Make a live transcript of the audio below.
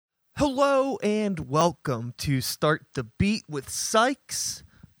Hello and welcome to Start the Beat with Sykes.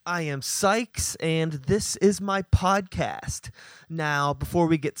 I am Sykes and this is my podcast. Now, before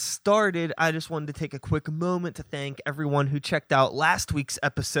we get started, I just wanted to take a quick moment to thank everyone who checked out last week's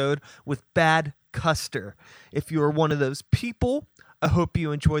episode with Bad Custer. If you are one of those people, I hope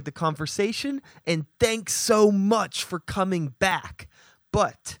you enjoyed the conversation and thanks so much for coming back.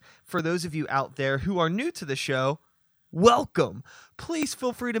 But for those of you out there who are new to the show, welcome. Please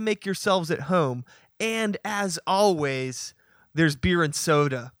feel free to make yourselves at home. And as always, there's beer and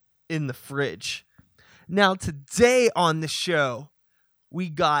soda in the fridge. Now, today on the show, we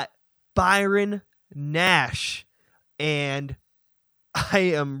got Byron Nash. And I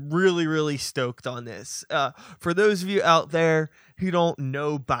am really stoked on this. For those of you out there who don't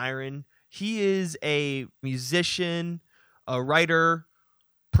know Byron, he is a musician, a writer,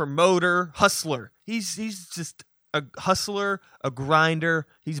 promoter, hustler. He's just a hustler, a grinder.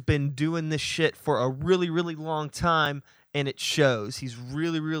 He's been doing this shit for a really long time, and it shows. He's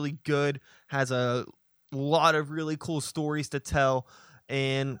really good, has a lot of really cool stories to tell,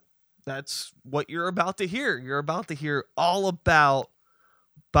 and that's what you're about to hear. You're about to hear all about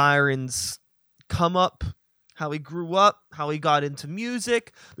Byron's come up, how he grew up, how he got into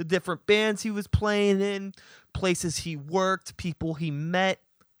music, the different bands he was playing in, places he worked, people he met,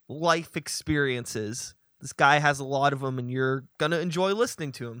 life experiences. This guy has a lot of them, and you're going to enjoy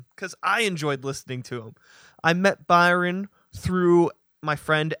listening to him, because I enjoyed listening to him. I met Byron through my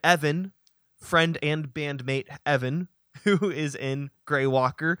friend Evan, friend and bandmate Evan, who is in Grey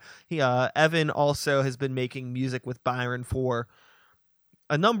Walker. Evan also has been making music with Byron for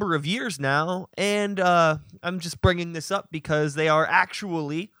a number of years now, and I'm just bringing this up because they are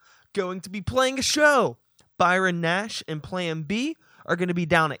actually going to be playing a show. Byron Nash and Plan B are going to be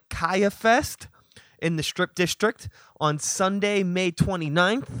down at Kaya Fest in the Strip District on Sunday, May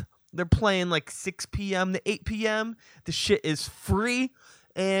 29th. They're playing like 6 p.m. to 8 p.m. The shit is free,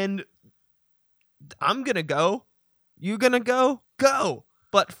 and I'm going to go. You going to go? Go!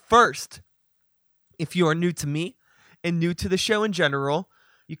 But first, if you are new to me and new to the show in general,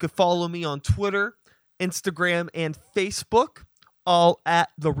 you could follow me on Twitter, Instagram, and Facebook, all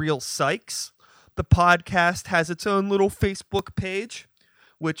at The Real Sykes. The podcast has its own little Facebook page,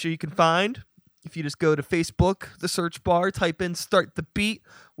 which you can find if you just go to Facebook, the search bar, type in Start the Beat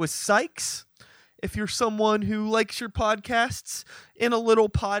with Sykes. If you're someone who likes your podcasts in a little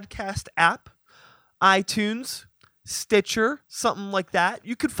podcast app, iTunes, Stitcher, something like that,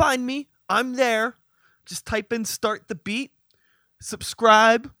 you could find me. I'm there. Just type in Start the Beat,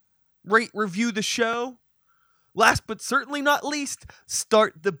 subscribe, rate, review the show. Last but certainly not least,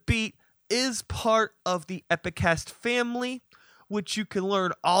 Start the Beat is part of the Epicast family, which you can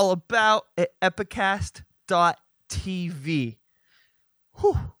learn all about at epicast.tv.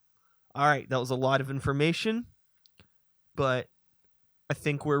 Whew. All right, that was a lot of information, but I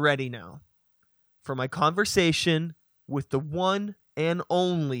think we're ready now for my conversation with the one and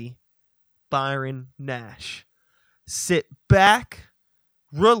only Byron Nash. Sit back,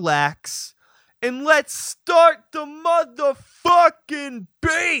 relax, and let's start the motherfucking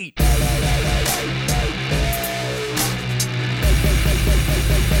beat!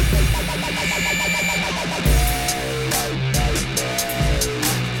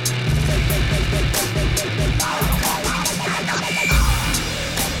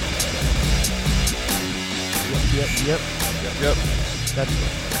 Yep. That's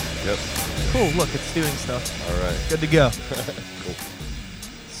right. Yep. Cool, look, it's doing stuff. All right. Good to go. Cool.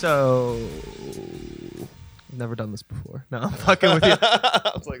 So, I've never done this before. No, I'm fucking with you.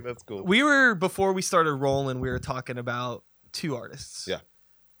 I was like, that's cool. Before we started rolling, we were talking about two artists. Yeah.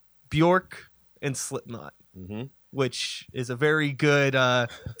 Bjork and Slipknot, Mm-hmm. which is a very good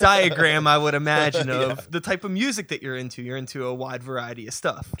diagram, I would imagine, of the type of music that you're into. You're into a wide variety of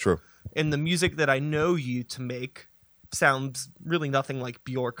stuff. True. And the music that I know you to make sounds really nothing like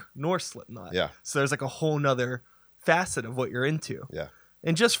Bjork nor Slipknot. Yeah. So there's like a whole nother facet of what you're into. Yeah.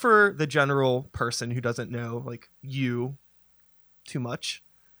 And just for the general person who doesn't know, like, you too much,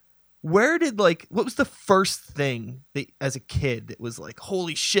 what was the first thing that as a kid that was like,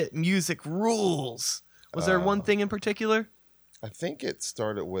 holy shit, music rules? Was there one thing in particular? I think it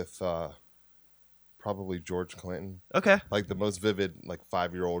started with probably George Clinton. Okay. Like the most vivid, like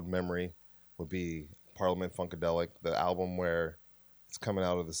 5-year-old memory would be Parliament Funkadelic, the album where it's coming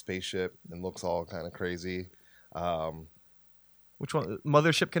out of the spaceship and looks all kind of crazy. Which one?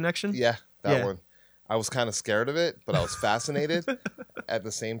 Mothership Connection? Yeah, that Yeah. one. I was kind of scared of it, but I was fascinated at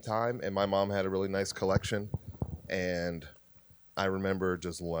the same time. And my mom had a really nice collection. And I remember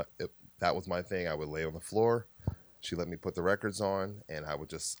just that was my thing. I would lay on the floor She let me put the records on, and I would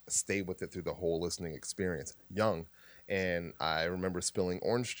just stay with it through the whole listening experience. Young, and I remember spilling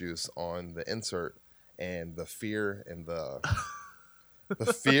orange juice on the insert, and the fear and the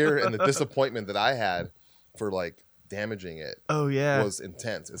disappointment that I had for like damaging it Oh yeah. was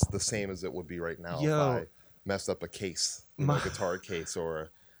intense. It's the same as it would be right now if Yo. I messed up a case, a guitar case,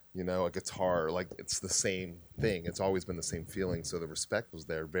 or a guitar. Like, it's the same thing. It's always been the same feeling. So the respect was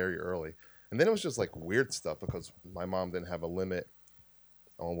there very early. And then it was just like weird stuff because my mom didn't have a limit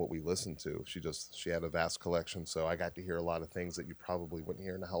on what we listened to. She had a vast collection, so I got to hear a lot of things that you probably wouldn't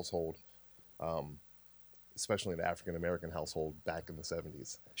hear in a household, especially in the African American household back in the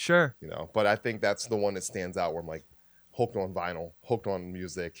 70s. Sure. But I think that's the one that stands out where I'm like hooked on vinyl, hooked on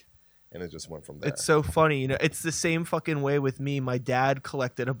music, and it just went from there. It's so funny. It's the same fucking way with me. My dad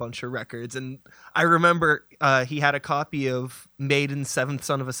collected a bunch of records, and I remember he had a copy of Maiden, Seventh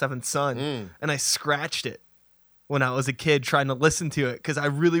Son of a Seventh Son, and I scratched it when I was a kid trying to listen to it because I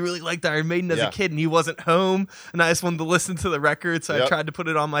really, really liked Iron Maiden as a kid, and he wasn't home, and I just wanted to listen to the record, so I tried to put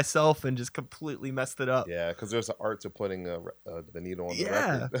it on myself and just completely messed it up. Yeah, because there's an art to putting the needle on the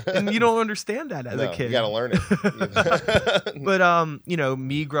record. And you don't understand that as a kid. You got to learn it. But,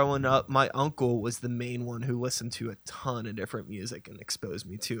 me growing up, my uncle was the main one who listened to a ton of different music and exposed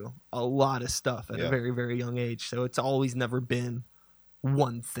me to a lot of stuff at a very, very young age. So it's always never been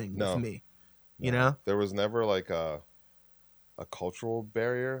one thing with me. There was never like a cultural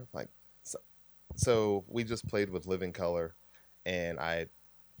barrier. Like, so we just played with Living Color, and I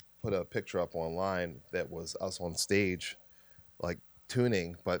put a picture up online that was us on stage, like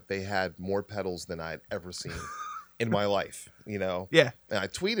tuning, but they had more pedals than I'd ever seen in my life. Yeah. And I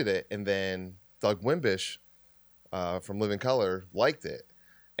tweeted it, and then Doug Wimbish from Living Color liked it.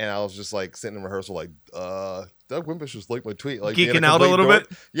 And I was just like sitting in rehearsal, like, Doug Wimbish just liked my tweet, like geeking out a little bit.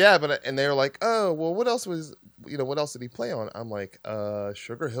 Yeah, and they were like, oh, well, what else did he play on? I'm like,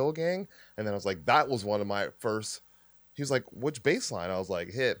 Sugar Hill Gang, and then I was like, that was one of my first. He was like, which bass line? I was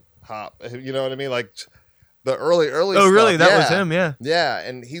like, hip hop, you know what I mean, like the early. Oh, stuff. Really? That was him, yeah. Yeah,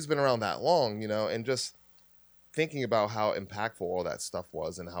 and he's been around that long, and just thinking about how impactful all that stuff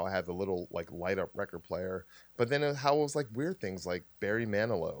was, and how I had the little like light up record player, but then how it was like weird things like Barry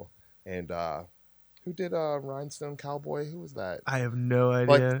Manilow and who did Rhinestone Cowboy? Who was that? I have no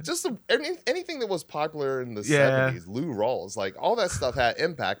idea. Like just anything that was popular in the 70s, Lou Rawls, like all that stuff had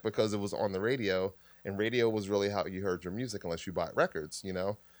impact because it was on the radio, and radio was really how you heard your music unless you bought records,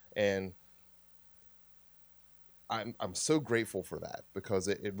 and I'm so grateful for that because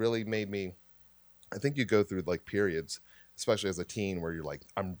it really made me. I think you go through like periods, especially as a teen, where you're like,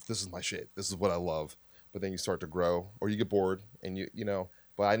 this is my shit. This is what I love. But then you start to grow, or you get bored, and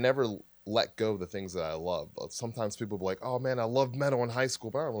But I never let go of the things that I love. Sometimes people be like, oh man, I loved metal in high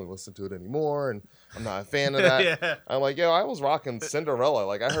school, but I don't really listen to it anymore, and I'm not a fan of that. Yeah. I'm like, I was rocking Cinderella.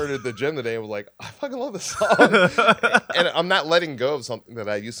 Like, I heard it at the gym today and was like, I fucking love this song. And I'm not letting go of something that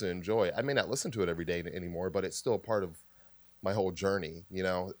I used to enjoy. I may not listen to it every day anymore, but it's still a part of my whole journey,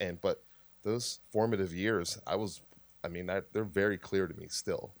 but those formative years, they're very clear to me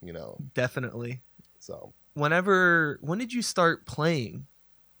still, Definitely. So when did you start playing?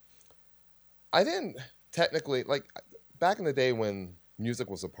 I didn't technically, like, back in the day when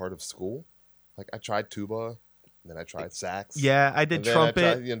music was a part of school, like I tried tuba, then I tried sax. Yeah, I did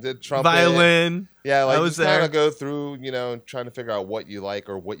trumpet, did trumpet, violin. Yeah, like I was you kind there. of go through, trying to figure out what you like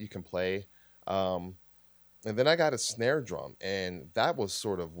or what you can play. And then I got a snare drum, and that was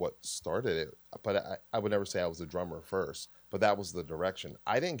sort of what started it. But I would never say I was a drummer first, but that was the direction.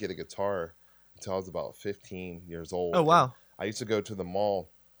 I didn't get a guitar until I was about 15 years old. Oh, wow. And I used to go to the mall.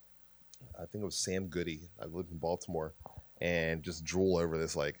 I think it was Sam Goody. I lived in Baltimore, and just drool over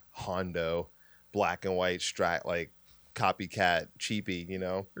this like Hondo black and white Strat, like copycat cheapie,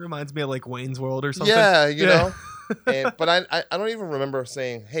 It reminds me of like Wayne's World or something. Yeah, you know. But I don't even remember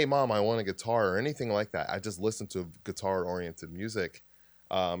saying, hey, Mom, I want a guitar or anything like that. I just listened to guitar-oriented music,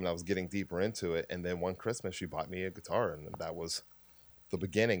 and I was getting deeper into it. And then one Christmas, she bought me a guitar, and that was the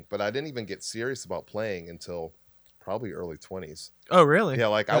beginning. But I didn't even get serious about playing until probably early 20s. Oh, really? Yeah,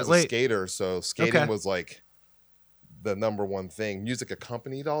 like I was a skater, so skating Okay. was like the number one thing. Music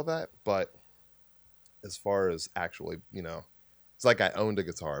accompanied all that, but as far as actually, it's like I owned a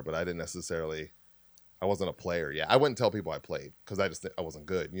guitar, but I didn't necessarily... I wasn't a player yet. I wouldn't tell people I played because I wasn't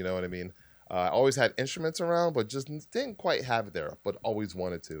good. You know what I mean? I always had instruments around, but just didn't quite have it there, but always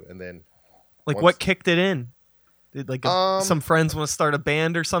wanted to. And then... what kicked it in? Did some friends want to start a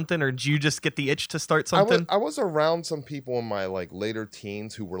band or something, or did you just get the itch to start something? I was around some people in my like later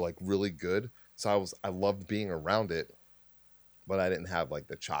teens who were like really good. So I loved being around it, but I didn't have like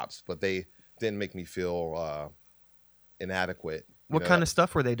the chops. But they didn't make me feel inadequate. What kind of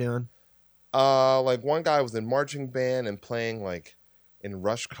stuff were they doing? Like one guy was in marching band and playing like in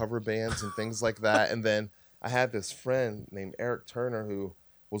Rush cover bands and things like that. And then I had this friend named Eric Turner who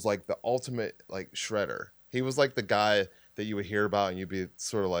was like the ultimate like shredder. He was like the guy that you would hear about and you'd be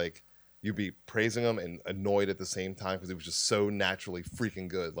sort of like, you'd be praising him and annoyed at the same time because he was just so naturally freaking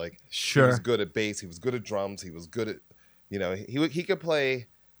good. Like Sure. he was good at bass, he was good at drums, he was good at, he could play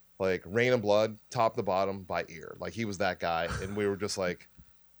like Rain and Blood, top to bottom by ear. Like he was that guy, and we were just like,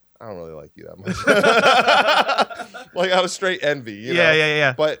 I don't really like you that much. Like out of straight envy,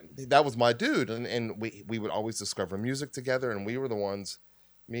 Yeah. But that was my dude, and we would always discover music together, and we were the ones,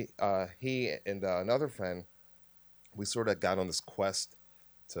 he and another friend, we sort of got on this quest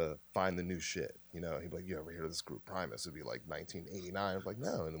to find the new shit. He'd be like, you ever hear of this group Primus? It'd be like 1989. I'm like,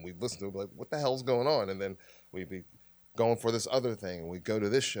 no. And then we'd listen to it, be like, what the hell's going on? And then we'd be going for this other thing, and we'd go to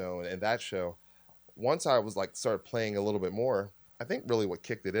this show and that show. Once I was like, started playing a little bit more, I think really what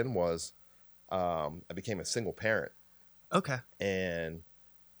kicked it in was I became a single parent. Okay. And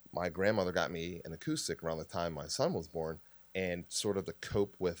my grandmother got me an acoustic around the time my son was born, and sort of to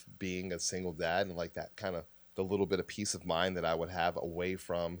cope with being a single dad and like that kind of the little bit of peace of mind that I would have away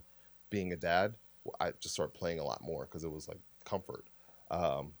from being a dad, I just started playing a lot more because it was like comfort.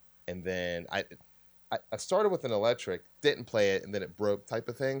 And then I started with an electric, didn't play it, and then it broke type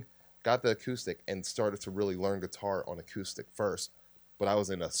of thing. Got the acoustic and started to really learn guitar on acoustic first. But I was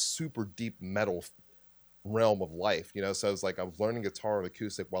in a super deep metal realm of life, so it was like I was learning guitar on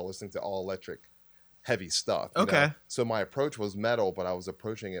acoustic while listening to all electric heavy stuff. Okay. So my approach was metal, but I was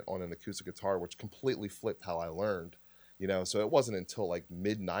approaching it on an acoustic guitar, which completely flipped how I learned, so it wasn't until like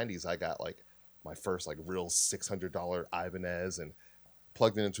mid 90s I got like my first like real $600 Ibanez and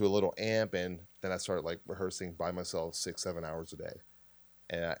plugged it into a little amp, and then I started like rehearsing by myself 6-7 hours a day,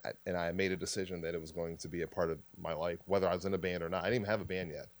 and I made a decision that it was going to be a part of my life, whether I was in a band or not. I didn't even have a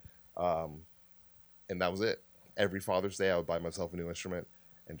band yet, and that was it. Every Father's Day I would buy myself a new instrument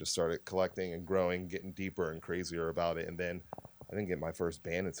and just started collecting and growing, getting deeper and crazier about it. And then I didn't get my first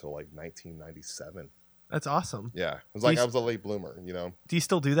band until like 1997. That's awesome. Yeah. It was like I was a late bloomer, Do you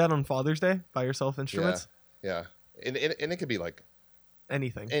still do that on Father's Day? Buy yourself instruments? Yeah. And it could be like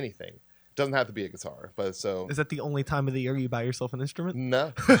anything. It doesn't have to be a guitar, but so. Is that the only time of the year you buy yourself an instrument?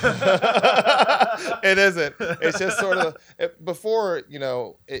 No. It isn't. It's just sort of, before,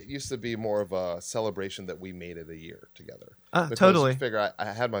 it used to be more of a celebration that we made it a year together. Totally. You figure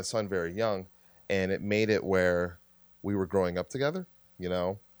I had my son very young, and it made it where we were growing up together,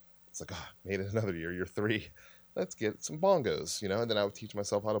 It's like, made it another year, you're 3. Let's get some bongos, And then I would teach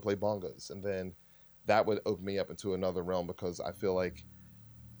myself how to play bongos. And then that would open me up into another realm, because I feel like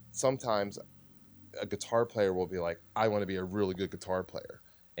sometimes a guitar player will be like, I want to be a really good guitar player,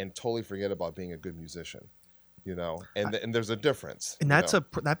 and totally forget about being a good musician, and there's a difference. And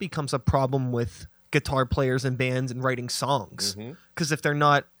that becomes a problem with guitar players and bands and writing songs. Because if they're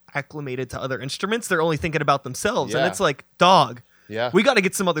not acclimated to other instruments, they're only thinking about themselves. And it's like, dog, we got to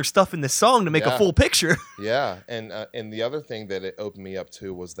get some other stuff in this song to make a full picture. Yeah. And the other thing that it opened me up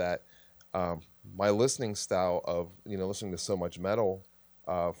to was that my listening style of, listening to so much metal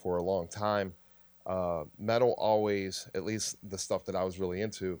for a long time, metal always, at least the stuff that I was really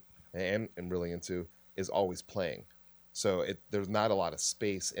into and really into, is always playing. So there's not a lot of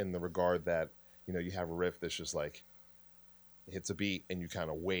space in the regard that, you have a riff that's just like, it hits a beat and you kind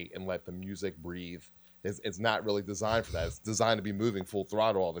of wait and let the music breathe. It's not really designed for that. It's designed to be moving full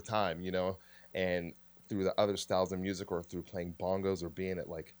throttle all the time, and through the other styles of music, or through playing bongos or being at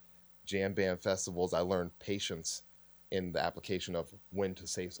like jam band festivals, I learned patience in the application of when to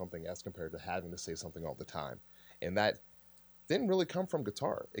say something as compared to having to say something all the time. And that didn't really come from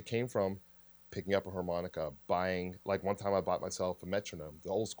guitar. It came from picking up a harmonica, buying, like one time I bought myself a metronome, the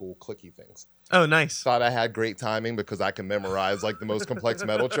old school clicky things. Oh, nice. Thought I had great timing because I can memorize like the most complex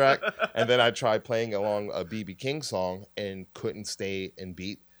metal track. And then I tried playing along a B.B. King song and couldn't stay in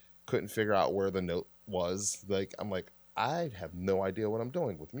beat, couldn't figure out where the note was. Like, I'm like, I have no idea what I'm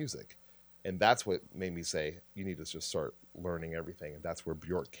doing with music. And that's what made me say, you need to just start learning everything. And that's where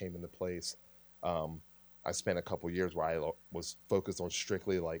Bjork came into place. I spent a couple years where I was focused on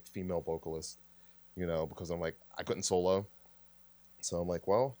strictly like female vocalists, because I'm like, I couldn't solo. So I'm like,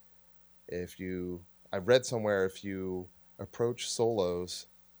 well, I read somewhere, if you approach solos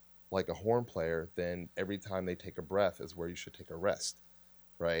like a horn player, then every time they take a breath is where you should take a rest,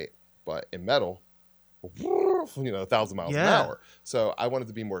 right? But in metal, 1,000 miles an hour. So I wanted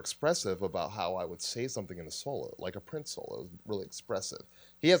to be more expressive about how I would say something in a solo, like a Prince solo, really expressive.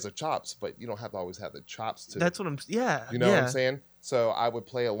 He has the chops, but you don't have to always have the chops to. That's what I'm. Yeah. You know what I'm saying? So I would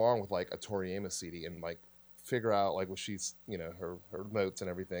play along with like a Tori Amos CD and like figure out like what she's, you know, her notes and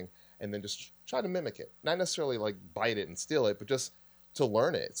everything, and then just try to mimic it. Not necessarily like bite it and steal it, but just to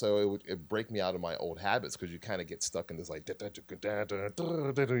learn it. So it break me out of my old habits, because you kind of get stuck in this like Yeah.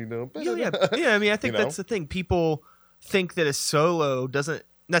 I mean, I think you know? that's the thing. People think that a solo doesn't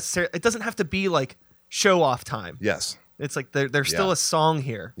necessarily. It doesn't have to be like show off time. Yes. It's like there's still Yeah. a song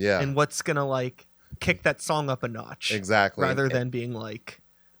here. Yeah. And what's gonna like kick that song up a notch? Exactly. Rather than being like,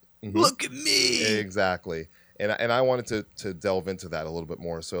 Mhm. look at me. Exactly. And I wanted to delve into that a little bit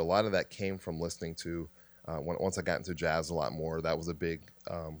more. So a lot of that came from listening to once I got into jazz a lot more. That was a big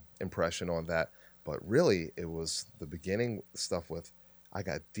impression on that. But really, it was the beginning stuff with, I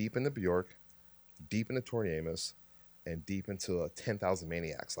got deep into Bjork, deep into Tori Amos, and deep into 10,000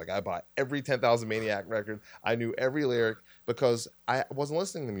 Maniacs. Like, I bought every 10,000 Maniac record. I knew every lyric because I wasn't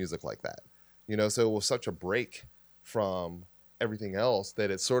listening to music like that. You know, so it was such a break from everything else that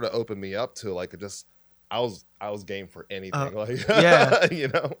it sort of opened me up to like I was game for anything. Like, yeah. you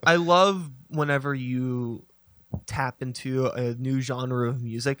know, I love whenever you tap into a new genre of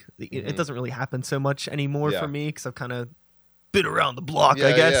music. It doesn't really happen so much anymore for me because I've kind of been around the block,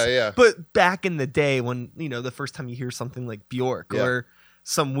 I guess. Yeah. But back in the day when, you know, the first time you hear something like Bjork or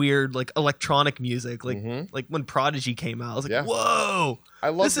some weird like electronic music, like like when Prodigy came out, I was like, whoa, I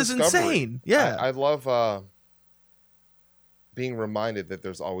love this is insane. Yeah. I love being reminded that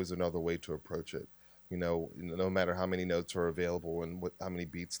there's always another way to approach it. You know, no matter how many notes are available and how many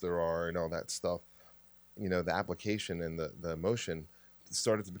beats there are and all that stuff, you know, the application and the emotion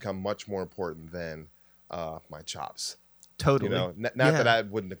started to become much more important than my chops. Totally. You know, not that I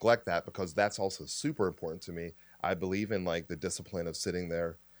would neglect that, because that's also super important to me. I believe in like the discipline of sitting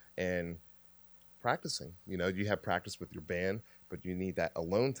there and practicing. You know, you have practice with your band, but you need that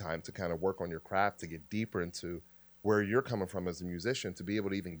alone time to kind of work on your craft, to get deeper into where you're coming from as a musician, to be able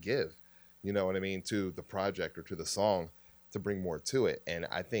to even give, you know what I mean, to the project or to the song, to bring more to it. And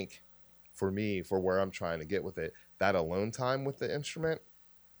I think for me, for where I'm trying to get with it, that alone time with the instrument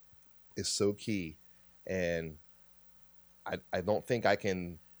is so key. And I don't think I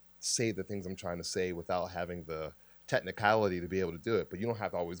can say the things I'm trying to say without having the technicality to be able to do it. But you don't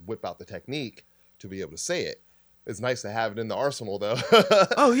have to always whip out the technique to be able to say it. It's nice to have it in the arsenal, though.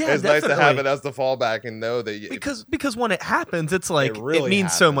 Oh yeah, it's nice to have it as the fallback and know that because when it happens, it's like it really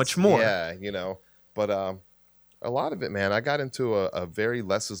means happens. so much more. Yeah, you know. But a lot of it, man, I got into a very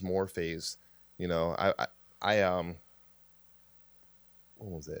less is more phase. You know, I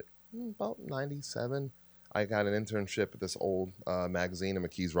what was it? About 97. I got an internship at this old magazine in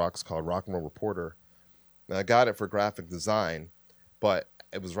McKees Rocks called Rock and Roll Reporter. And I got it for graphic design, but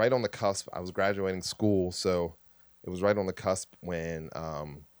it was right on the cusp. I was graduating school, so it was right on the cusp when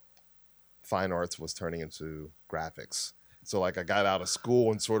fine arts was turning into graphics. So like I got out of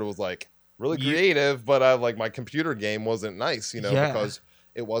school and sort of was like really creative, but I like my computer game wasn't nice, you know, because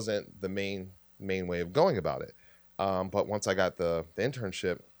it wasn't the main way of going about it. But once I got the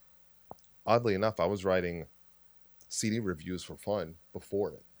internship, oddly enough, I was writing CD reviews for fun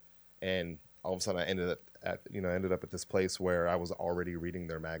before it, and all of a sudden I ended up at this place where I was already reading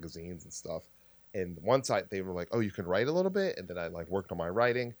their magazines and stuff. And once they were like, "Oh, you can write a little bit," and then I like worked on my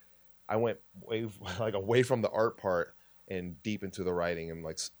writing. I went away from the art part and deep into the writing, and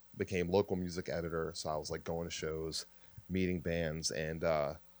like became local music editor. So I was like going to shows, meeting bands, and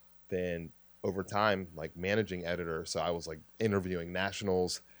then over time like managing editor. So I was like interviewing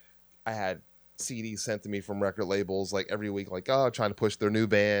nationals. I had CDs sent to me from record labels like every week, like, oh, trying to push their new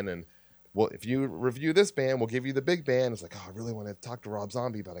band. And well, if you review this band, we'll give you the big band. It's like, oh, I really want to talk to Rob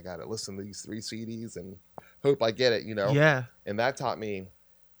Zombie, but I got to listen to these 3 CDs and hope I get it, you know? Yeah. And that taught me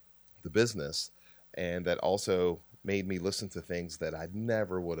the business. And that also made me listen to things that I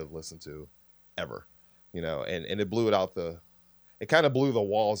never would have listened to ever, you know? And it blew it kind of blew the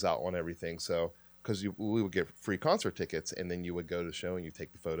walls out on everything. So, because we would get free concert tickets, and then you would go to the show and you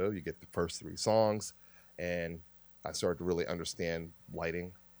take the photo, you get the first 3 songs, and I started to really understand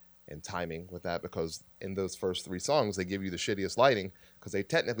lighting and timing with that, because in those first 3 songs they give you the shittiest lighting because they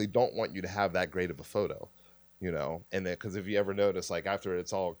technically don't want you to have that great of a photo, you know. And then because if you ever notice, like after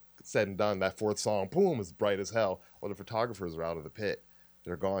it's all said and done, that 4th song, boom, is bright as hell. Well, the photographers are out of the pit,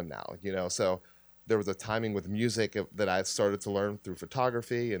 they're gone now, you know. So there was a timing with music that I started to learn through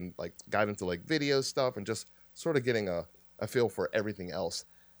photography, and like got into like video stuff and just sort of getting a feel for everything else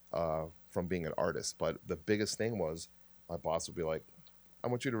from being an artist. But the biggest thing was my boss would be like, I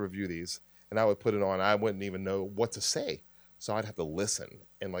want you to review these. And I would put it on. I wouldn't even know what to say. So I'd have to listen.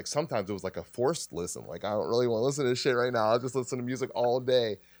 And like sometimes it was like a forced listen. Like, I don't really want to listen to this shit right now. I'll just listen to music all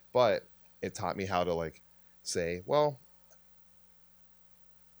day. But it taught me how to like say, well,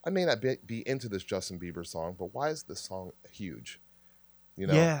 I may not be into this Justin Bieber song, but why is this song huge? You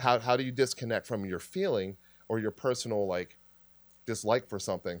know, Yeah. how do you disconnect from your feeling or your personal like dislike for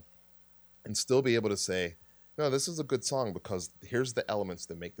something and still be able to say, no, this is a good song because here's the elements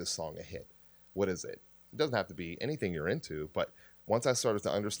that make this song a hit. What is it? It doesn't have to be anything you're into, but once I started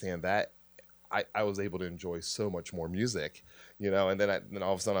to understand that, I was able to enjoy so much more music, you know, and then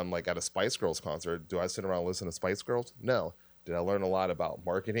all of a sudden I'm like at a Spice Girls concert. Do I sit around and listen to Spice Girls? No. Did I learn a lot about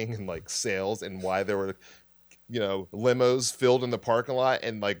marketing and like sales and why there were, you know, limos filled in the parking lot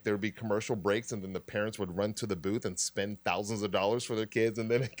and like there would be commercial breaks and then the parents would run to the booth and spend thousands of dollars for their kids and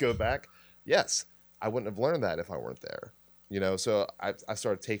then go back? Yes. I wouldn't have learned that if I weren't there, you know? So I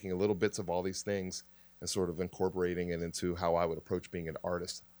started taking little bits of all these things and sort of incorporating it into how I would approach being an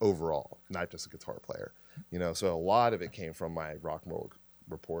artist overall, not just a guitar player, you know? So a lot of it came from my rock and roll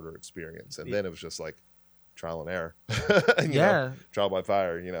reporter experience. And then it was just like trial and error, you know, trial by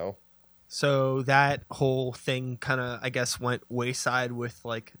fire, you know? So that whole thing kind of, I guess, went wayside with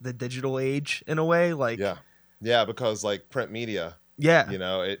like the digital age in a way. Like, yeah, because like print media, you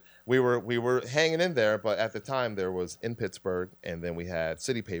know, we were hanging in there, but at the time there was In Pittsburgh, and then we had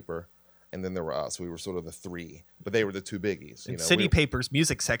City Paper, and then there were us. We were sort of the three, but they were the two biggies. You know, City Paper's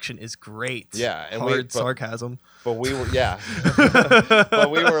music section is great. Yeah, and hard sarcasm. But we were, but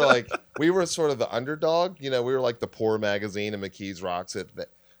we were sort of the underdog. You know, we were like the poor magazine and McKees Rocks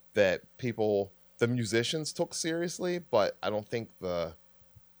that people, the musicians, took seriously. But I don't think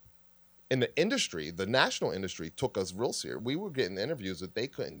in the industry, the national industry, took us real serious. We were getting interviews that they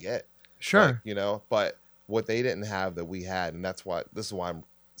couldn't get. Sure, like, you know, but what they didn't have that we had, and this is why I'm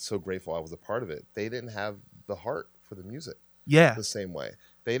so grateful I was a part of it. They didn't have the heart for the music. Yeah. The same way.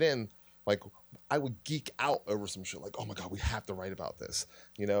 They didn't, like, I would geek out over some shit like, oh my God, we have to write about this,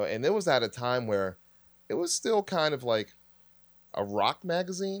 you know? And it was at a time where it was still kind of like a rock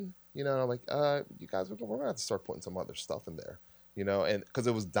magazine, you know, like, you guys, we're gonna have to start putting some other stuff in there, you know? And because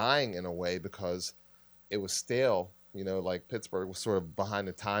it was dying in a way because it was stale, you know, like Pittsburgh was sort of behind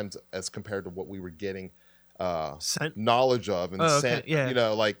the times as compared to what we were getting knowledge of and sent, you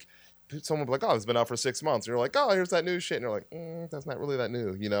know, like someone would be like, oh, it's been out for 6 months. And you're like, oh, here's that new shit. And you're like, that's not really that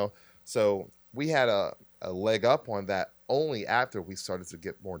new, you know? So we had a leg up on that only after we started to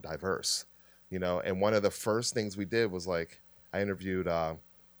get more diverse, you know? And one of the first things we did was like, I interviewed, I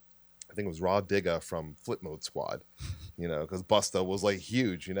think it was Raw Digga from Flip Mode Squad, you know, because Busta was like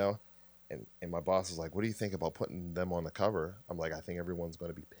huge, you know? And my boss was like, what do you think about putting them on the cover? I'm like, I think everyone's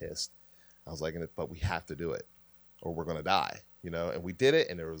going to be pissed. I was like, but we have to do it or we're going to die, you know? And we did it.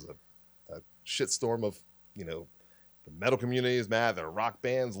 And there was a shitstorm of, you know, the metal community is mad. The rock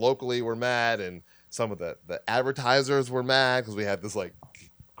bands locally were mad. And some of the advertisers were mad because we had this like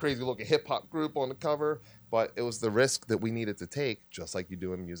crazy looking hip hop group on the cover. But it was the risk that we needed to take, just like you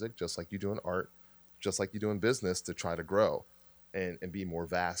do in music, just like you do in art, just like you do in business, to try to grow and be more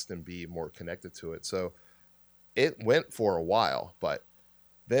vast and be more connected to it. So it went for a while, but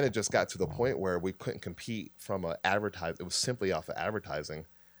then it just got to the point where we couldn't compete from an advertise. It was simply off of advertising.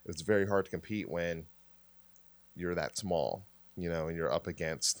 It was very hard to compete when you're that small, you know, and you're up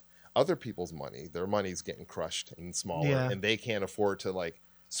against other people's money. Their money's getting crushed and smaller, and they can't afford to like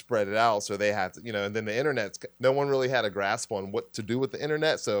spread it out. So they have to, you know, and then the internet's, no one really had a grasp on what to do with the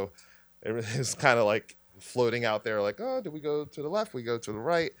internet. So it was kind of like floating out there like, oh, do we go to the left? We go to the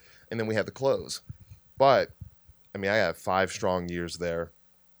right. And then we had to close. But I mean, I had 5 strong years there.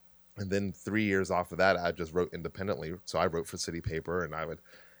 And then 3 years off of that, I just wrote independently. So I wrote for City Paper and I would,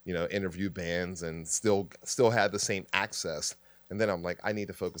 you know, interview bands and still had the same access. And then I'm like, I need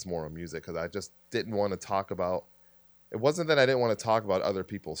to focus more on music because I just didn't want to talk about, it wasn't that I didn't want to talk about other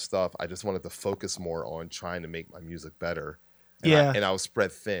people's stuff. I just wanted to focus more on trying to make my music better. And I was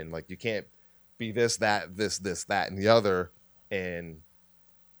spread thin. Like you can't be this, that, and the other and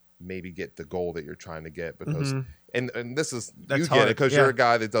maybe get the goal that you're trying to get because and this is you get it because you're a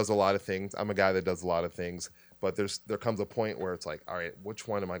guy that does a lot of things. I'm a guy that does a lot of things, but there comes a point where it's like, all right, which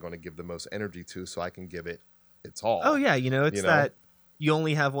one am I going to give the most energy to so I can give it its all? Oh yeah, you know, it's that you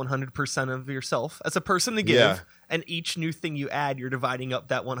only have 100% of yourself as a person to give, and each new thing you add, you're dividing up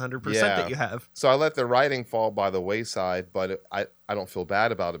that 100% that you have. So I let the writing fall by the wayside, but I don't feel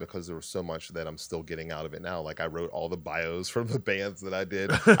bad about it because there was so much that I'm still getting out of it now. Like I wrote all the bios from the bands that I did.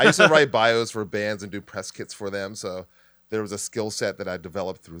 I used to write bios for bands and do press kits for them. So there was a skill set that I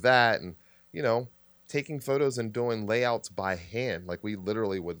developed through that. And, you know, taking photos and doing layouts by hand. Like we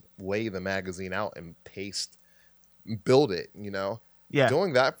literally would lay the magazine out and paste, build it, you know. Yeah.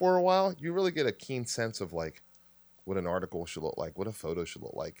 Doing that for a while, you really get a keen sense of like what an article should look like, what a photo should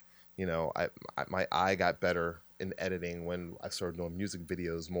look like. You know, my eye got better in editing when I started doing music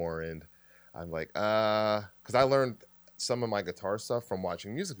videos more. And I'm like, because I learned some of my guitar stuff from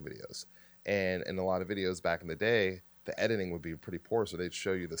watching music videos. And in a lot of videos back in the day, the editing would be pretty poor. So they'd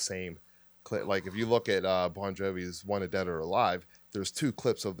show you the same clip. Like if you look at Bon Jovi's Wanted Dead or Alive, there's 2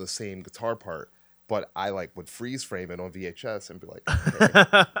 clips of the same guitar part. But I like would freeze frame it on VHS and be like,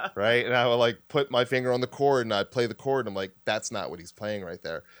 okay. Right? And I would like put my finger on the chord and I'd play the chord. And I'm like, that's not what he's playing right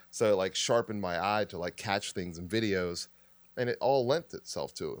there. So it like sharpened my eye to like catch things in videos, and it all lent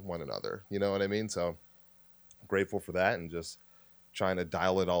itself to one another. You know what I mean? So I'm grateful for that, and just trying to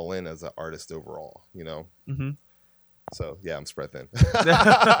dial it all in as an artist overall, you know? Mm-hmm. So yeah, I'm spread thin.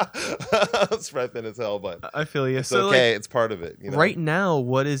 I'm spread thin as hell, but I feel you. it's So okay. like, It's part of it. You know? right now,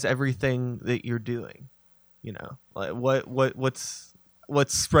 what is everything that you're doing? You know, like what's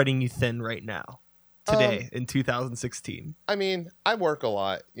spreading you thin right now, today in 2016? I mean, I work a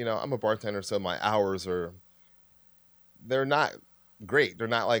lot. You know, I'm a bartender, so my hours they're not great. They're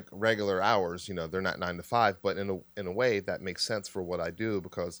not like regular hours. You know, they're not 9 to 5, but in a way that makes sense for what I do,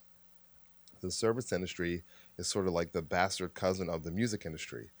 because the service industry is sort of like the bastard cousin of the music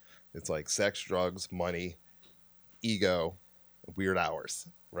industry. It's like sex, drugs, money, ego, weird hours,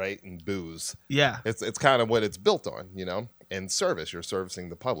 right? And booze. Yeah. It's kind of what it's built on, you know? And service, you're servicing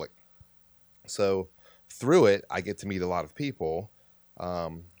the public. So through it, I get to meet a lot of people.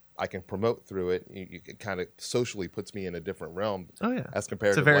 I can promote through it. It kind of socially puts me in a different realm. Oh yeah. As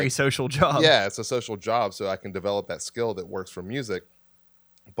compared It's a to very like, social job. yeah, it's a social job. So I can develop that skill that works for music.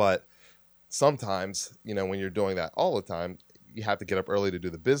 But sometimes, you know, when you're doing that all the time, you have to get up early to do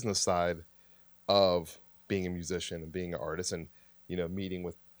the business side of being a musician and being an artist, and, you know, meeting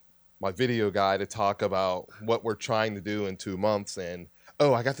with my video guy to talk about what we're trying to do in 2 months. And,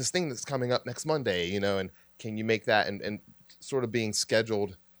 oh, I got this thing that's coming up next Monday, you know, and can you make that? And sort of being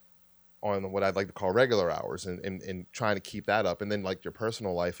scheduled on what I'd like to call regular hours, and trying to keep that up. And then like your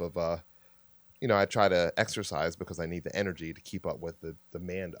personal life of, you know, I try to exercise because I need the energy to keep up with the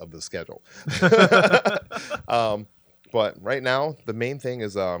demand of the schedule. But right now, the main thing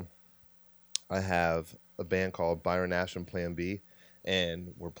is I have a band called Byron Nash and Plan B,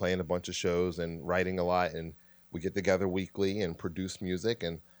 and we're playing a bunch of shows and writing a lot, and we get together weekly and produce music.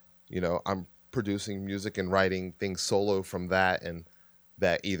 And, you know, I'm producing music and writing things solo from that, and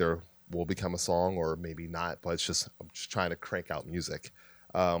that either will become a song or maybe not, but I'm just trying to crank out music.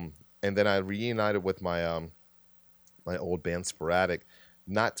 And then I reunited with my my old band Sporadic,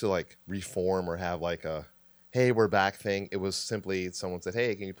 not to like reform or have like a, hey, we're back thing. It was simply someone said,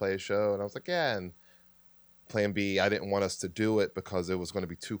 hey, can you play a show? And I was like, yeah. And Plan B, I didn't want us to do it because it was going to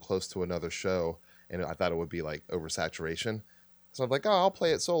be too close to another show, and I thought it would be like oversaturation. So I'm like, oh, I'll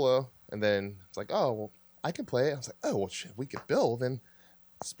play it solo. And then it's like, oh, well, I can play it. I was like, oh, well, shit, we could build and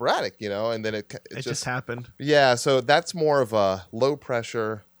Sporadic, you know. And then it just happened. Yeah, so that's more of a low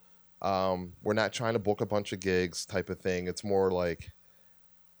pressure. We're not trying to book a bunch of gigs type of thing. It's more like,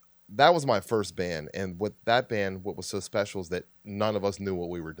 that was my first band. And with that band, what was so special is that none of us knew what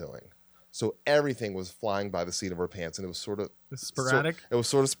we were doing. So everything was flying by the seat of our pants, and it was sort of sporadic. It was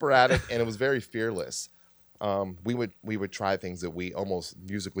sort of sporadic, and it was very fearless. We would try things that we almost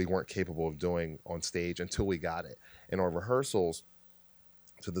musically weren't capable of doing on stage until we got it. And our rehearsals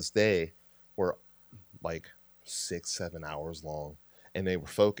to this day were like 6-7 hours long, and they were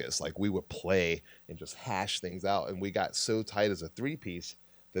focused. Like we would play and just hash things out, and we got so tight as a 3-piece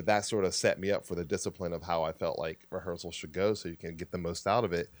that sort of set me up for the discipline of how I felt like rehearsals should go, so you can get the most out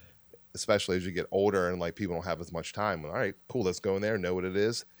of it, especially as you get older and like people don't have as much time. All right, cool, let's go in there, know what it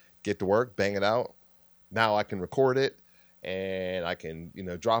is, get to work, bang it out. Now I can record it, and I can, you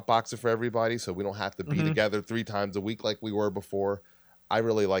know, Dropbox it for everybody, so we don't have to be together 3 times a week like we were before. I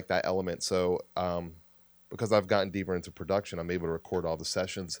really like that element. So because I've gotten deeper into production, I'm able to record all the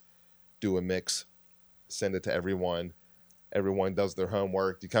sessions, do a mix, send it to everyone. Everyone does their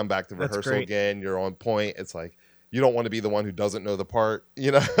homework. You come back to rehearsal again, you're on point. It's like, you don't want to be the one who doesn't know the part,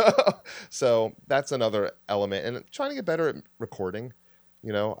 you know? So that's another element. And trying to get better at recording,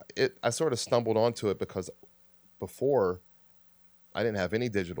 you know, I sort of stumbled onto it because before I didn't have any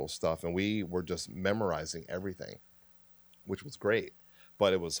digital stuff, and we were just memorizing everything, which was great,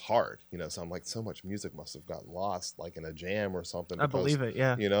 but it was hard, you know? So I'm like, so much music must have gotten lost, like in a jam or something. I believe it.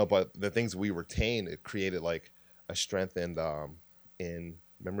 Yeah. You know, but the things we retained, it created like a strength in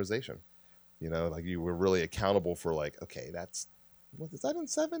memorization. You know, like you were really accountable for like, okay, what is that in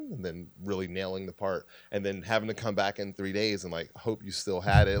 7? And then really nailing the part, and then having to come back in 3 days and like hope you still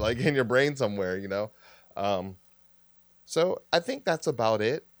had it like in your brain somewhere, you know? So I think that's about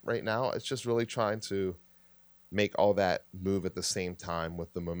it right now. It's just really trying to make all that move at the same time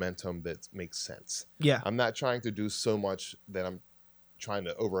with the momentum that makes sense. Yeah. I'm not trying to do so much that I'm trying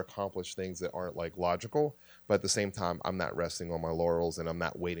to over accomplish things that aren't like logical, but at the same time, I'm not resting on my laurels and I'm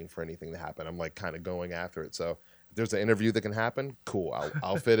not waiting for anything to happen. I'm like kind of going after it. So if there's an interview that can happen, cool.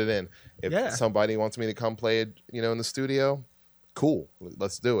 I'll fit it in. If somebody wants me to come play it, in the studio, cool.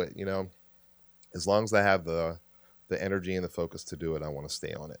 Let's do it. As long as I have the energy and the focus to do it, I want to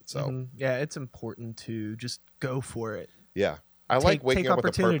stay on it. So yeah, it's important to just go for it. Yeah. I like waking up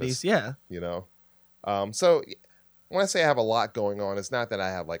with a purpose. Yeah. So when I say I have a lot going on, it's not that I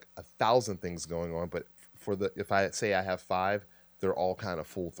have like 1,000 things going on, but if I say I have 5, they're all kind of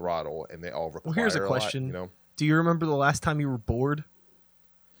full throttle and they all require Well, here's a question. lot, Do you remember the last time you were bored?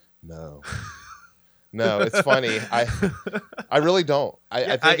 No. No, it's funny. I really don't.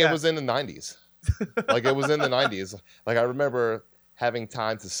 I think it was in the 90s. Like it was in the 90s. Like I remember having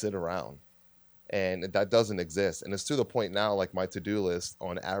time to sit around, and that doesn't exist. And it's to the point now, like my to-do list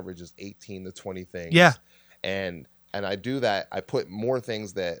on average is 18 to 20 things. Yeah. And I do that. I put more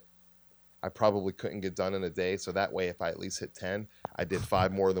things that I probably couldn't get done in a day. So that way, if I at least hit 10, I did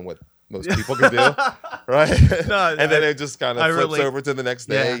 5 more than what most people could do. Right. No, and then it just kind of flips over to the next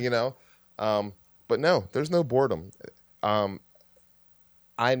day, But no, there's no boredom.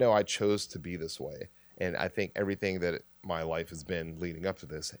 I know I chose to be this way. And I think everything that my life has been leading up to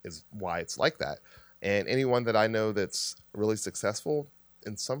this is why it's like that. And anyone that I know that's really successful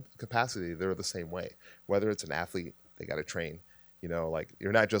in some capacity, they're the same way. Whether it's an athlete, they got to train. Like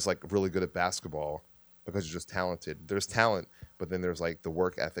you're not just like really good at basketball because you're just talented. There's talent, but then there's like the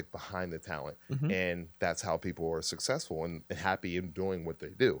work ethic behind the talent. Mm-hmm. And that's how people are successful and happy in doing what they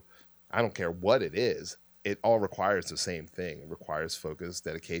do. I don't care what it is. It all requires the same thing. It requires focus,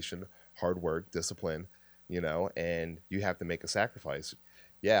 dedication, hard work, discipline, and you have to make a sacrifice.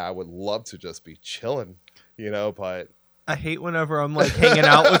 Yeah, I would love to just be chilling, but I hate whenever I'm like hanging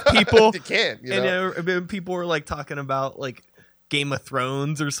out with people. You can't, and people are like talking about like Game of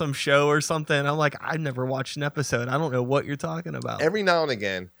Thrones or some show or something. I'm like, I've never watched an episode. I don't know what you're talking about. Every now and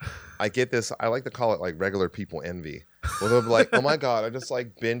again, I get this. I like to call it like regular people envy. Well, they'll be like, oh my God, I just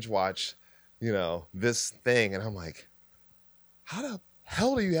like binge watch, this thing. And I'm like, how the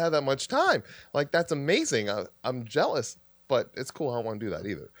hell do you have that much time? Like, that's amazing. I'm jealous, but it's cool. I don't want to do that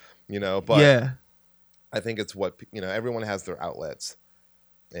either, but yeah. I think it's what, everyone has their outlets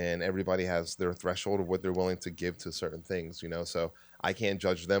and everybody has their threshold of what they're willing to give to certain things, so I can't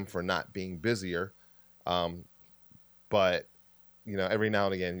judge them for not being busier. But, every now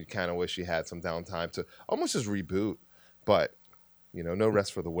and again, you kind of wish you had some downtime to almost just reboot, but, no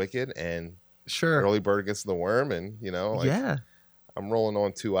rest for the wicked and sure. Early bird gets the worm. And, yeah. I'm rolling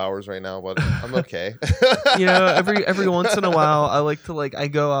on 2 hours right now, but I'm okay. Every once in a while, I like to I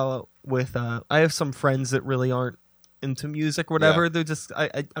go out with, I have some friends that really aren't into music or whatever. Yeah. They're just, I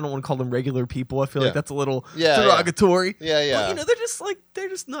don't want to call them regular people. I feel like that's a little Yeah. derogatory. Yeah. But, they're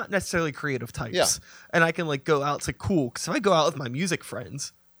just not necessarily creative types. Yeah. And I can go out. It's like, cool. Because if I go out with my music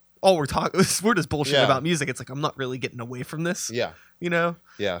friends, all we're talking, we're just bullshitting Yeah. about music. It's like, I'm not really getting away from this. Yeah.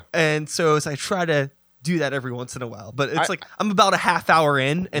 Yeah. And so as I try to do that every once in a while, but it's I'm about a half hour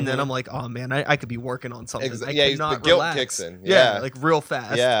in, and then I'm like, oh man, I could be working on something. I cannot the guilt relax. kicks in. Yeah, real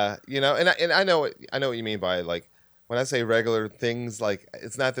fast. Yeah, and I know what you mean by when I say regular things. Like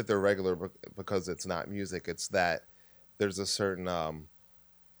it's not that they're regular because it's not music. It's that there's a certain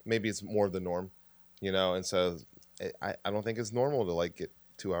maybe it's more the norm, and so I don't think it's normal to get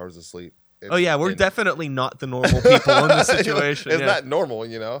 2 hours of sleep. We're definitely not the normal people in this situation. It's not normal,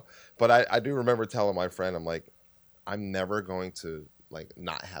 But I do remember telling my friend, I'm like, I'm never going to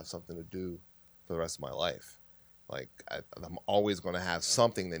not have something to do for the rest of my life. I'm always going to have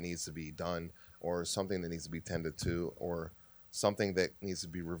something that needs to be done, or something that needs to be tended to, or something that needs to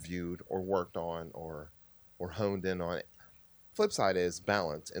be reviewed or worked on or honed in on. Flip side is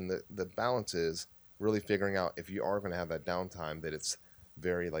balance, and the balance is really figuring out if you are going to have that downtime that it's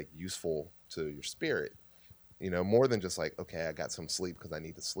very useful to your spirit, more than just okay, I got some sleep because I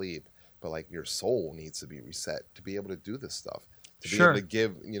need to sleep, but your soul needs to be reset to be able to do this stuff, to be able to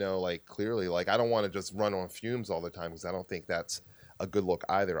give, clearly, I don't want to just run on fumes all the time because I don't think that's a good look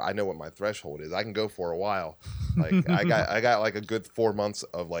either. I know what my threshold is. I can go for a while. I got a good 4 months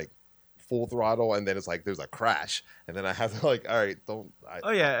of full throttle, and then it's there's a crash, and then I have to all right,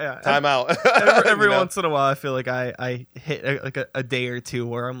 time out. Every once in a while I feel like I hit a day or two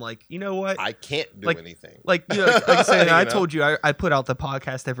where I'm like, you know what, I can't do anything. Like I said, I told you I put out the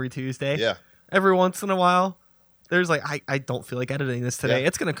podcast every Tuesday. Yeah. Every once in a while there's I don't feel like editing this today. Yeah.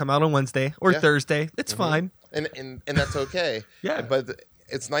 It's gonna come out on Wednesday or Thursday. It's fine. And that's okay. Yeah. But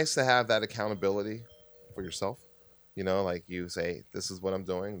it's nice to have that accountability for yourself. You know, like you say, this is what I'm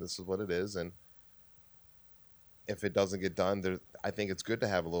doing, this is what it is, and if it doesn't get done, I think it's good to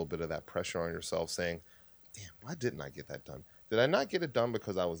have a little bit of that pressure on yourself, saying, "Damn, why didn't I get that done? Did I not get it done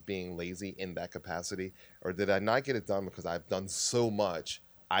because I was being lazy in that capacity, or did I not get it done because I've done so much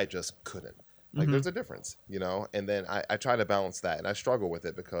I just couldn't?" Like, Mhm. there's a difference, you know. And then I try to balance that, and I struggle with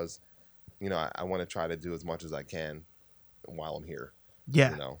it because, you know, I want to try to do as much as I can while I'm here.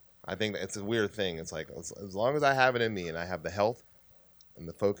 Yeah. You know, I think that it's a weird thing. It's like as long as I have it in me and I have the health and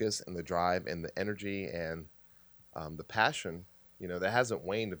the focus and the drive and the energy and the passion, you know, that hasn't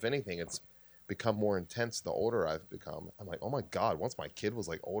waned. If anything, it's become more intense the older I've become. I'm like, oh my God, once my kid was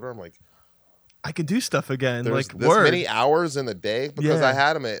like older, I'm like, I can do stuff again. there's Like, this word. many hours in the day because I Yeah.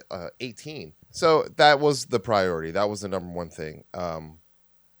 had him at 18. So that was the priority. That was the number one thing.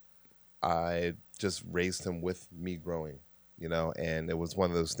 I just raised him with me growing, you know, and it was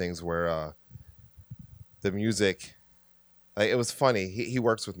one of those things where the music, like, it was funny. He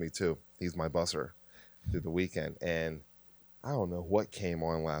works with me too. He's my busser through the weekend, and I don't know what came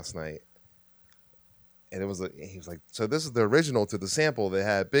on last night. And it was like, he was like, so this is the original to the sample that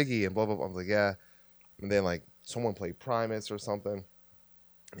had Biggie and blah blah blah. I was like, yeah. And then like someone played Primus or something.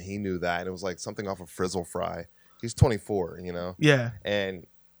 And he knew that. And it was like something off of Frizzle Fry. He's 24, you know? Yeah. And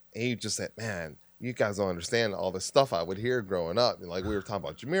he just said, man, you guys don't understand all the stuff I would hear growing up. And like we were talking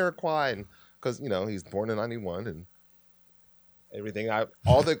about Jamiroquai, and because, you know, he's born in 91 and everything.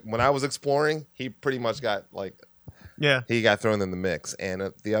 When I was exploring, he pretty much got like, Yeah. he got thrown in the mix.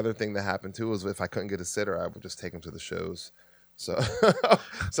 And the other thing that happened too was if I couldn't get a sitter, I would just take him to the shows. So,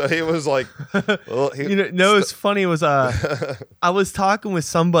 so he was like, well, it's funny was I was talking with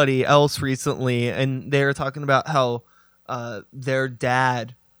somebody else recently, and they were talking about how their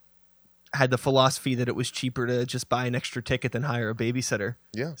dad had the philosophy that it was cheaper to just buy an extra ticket than hire a babysitter.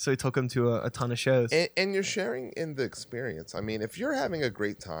 Yeah. So he took him to a ton of shows. And you're sharing in the experience. I mean, if you're having a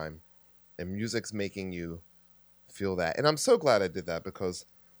great time and music's making you feel that, and I'm so glad I did that because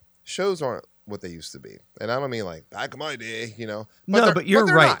shows aren't what they used to be. And I don't mean like back in my day, you know. But you're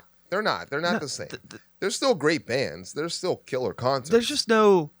they're right. Not. They're not. They're not the same. There's still great bands. There's still killer concerts. There's just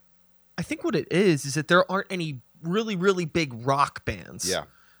no. I think what it is that there aren't any really, really big rock bands. Yeah.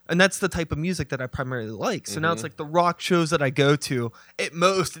 And that's the type of music that I primarily like. So now it's like the rock shows that I go to, at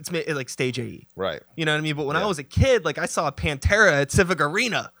most, it's like Stage AE. Right. You know what I mean? But when I was a kid, like I saw Pantera at Civic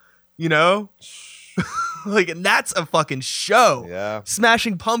Arena, you know? Like, and that's a fucking show. Yeah.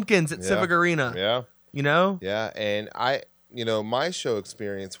 Smashing Pumpkins at Civic Arena. Yeah. You know? Yeah. And my show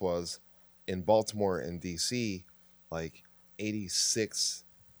experience was in Baltimore and DC, like 86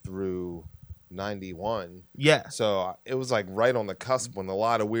 through 91. Yeah. So it was like right on the cusp when a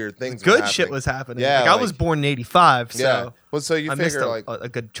lot of weird things Good were shit was happening. Yeah, like I was born in 85, so yeah. Well, so you I missed figure like a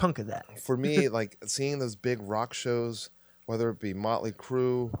good chunk of that. for me, like seeing those big rock shows, whether it be Motley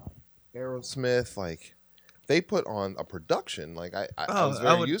Crue, Aerosmith, like they put on a production. Like I was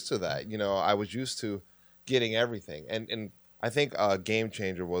very used to that. You know, I was used to getting everything, and I think Game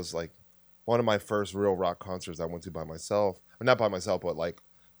Changer was like one of my first real rock concerts I went to by myself, or not by myself, but like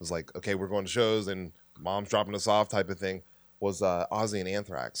was like, okay, we're going to shows and mom's dropping us off type of thing, was Ozzy and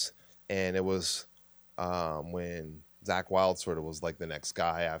Anthrax. And it was when Zakk Wylde sort of was like the next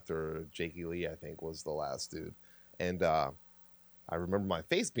guy after Jakey Lee, I think was the last dude. And I remember my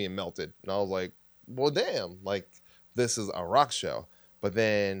face being melted. And I was like, well, damn, like this is a rock show. But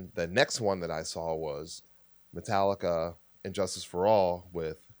then the next one that I saw was Metallica and Justice for All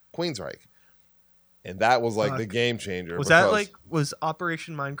with Queensryche. And that was like the game changer. Was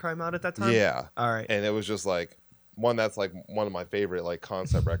Operation Mindcrime out at that time? Yeah. All right. And it was just like one that's like one of my favorite like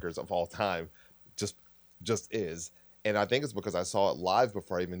concept records of all time. Just is. And I think it's because I saw it live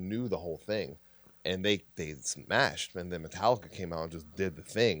before I even knew the whole thing. And they smashed. And then Metallica came out and just did the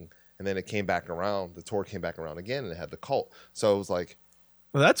thing. And then it came back around. The tour came back around again and it had the Cult. So it was like,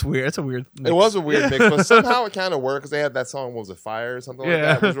 well, that's weird. That's a weird mix. It was a weird mix, but somehow it kind of worked because they had that song, what was it, Fire or something like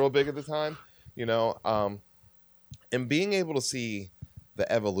that. It was real big at the time. You know, and being able to see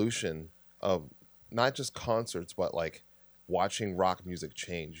the evolution of not just concerts, but like watching rock music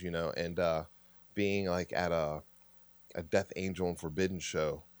change, you know, and being like at a Death Angel and Forbidden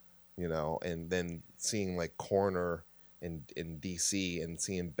show, you know, and then seeing like Corner in DC and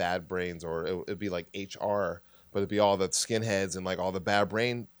seeing Bad Brains, or it'd be like HR, but it'd be all the skinheads and like all the Bad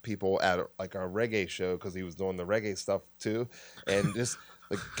Brain people at like a reggae show because he was doing the reggae stuff too, and just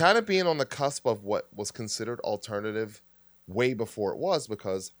like kind of being on the cusp of what was considered alternative way before it was,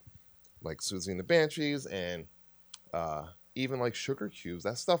 because like Susie and the Banshees and even like Sugar Cubes,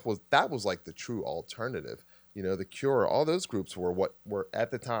 that was like the true alternative. You know, The Cure, all those groups were what were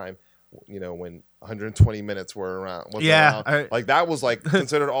at the time, when 120 minutes were around. Like that was like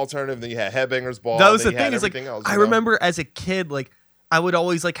considered alternative. Then you had Headbangers Ball. That was the you thing. had Is like everything else, I remember as a kid, like I would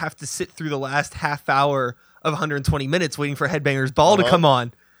always like have to sit through the last half hour of 120 minutes waiting for Headbangers Ball to come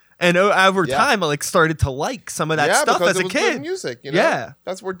on. And over time, I like started to like some of that stuff as a kid. Good music, Yeah,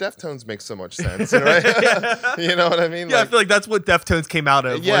 that's where Deftones makes so much sense, right? You know what I mean? Yeah, like, I feel like that's what Deftones came out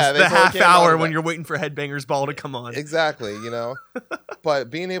of. Yeah, was the half hour when you're waiting for Headbangers Ball to come on. Exactly, But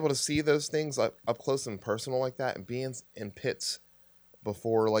being able to see those things up close and personal like that, and being in pits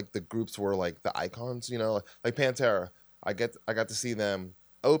before like the groups were like the icons, like Pantera. I got to see them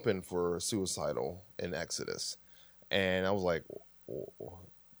open for Suicidal in Exodus, and I was like,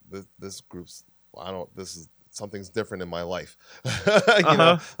 this group's something's different in my life.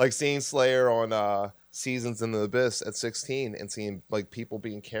 Like seeing Slayer on Seasons in the Abyss at 16 and seeing like people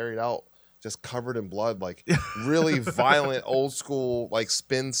being carried out just covered in blood, like really violent old school like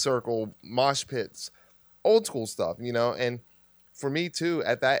spin circle mosh pits, old school stuff, and for me too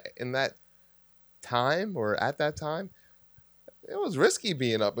at that time, it was risky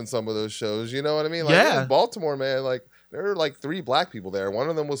being up in some of those shows, you know what I mean? Like in Baltimore, man, like there were like 3 black people there. One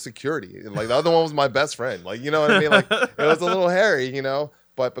of them was security. And like the other one was my best friend. Like, you know what I mean? Like it was a little hairy,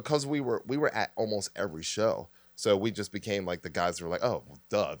 but because we were at almost every show. So we just became like the guys who were like, oh, well,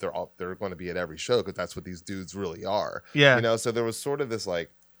 duh, they're going to be at every show because that's what these dudes really are. Yeah. So there was sort of this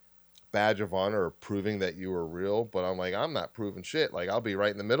like badge of honor of proving that you were real, but I'm like, I'm not proving shit. Like I'll be right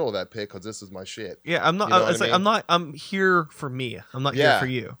in the middle of that pit because this is my shit. Yeah, I'm not. I'm here for me. I'm not here for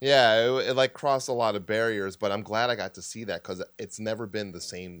you. Yeah, it like crossed a lot of barriers, but I'm glad I got to see that because it's never been the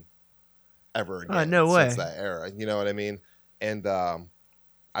same ever again. No way. Since that era. You know what I mean? And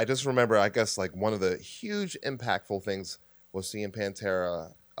I just remember, I guess like one of the huge impactful things was seeing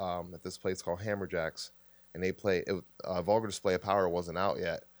Pantera at this place called Hammerjacks, and they play Vulgar Display of Power wasn't out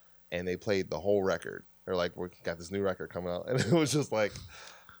yet. And they played the whole record. They're like, we got this new record coming out. And it was just like,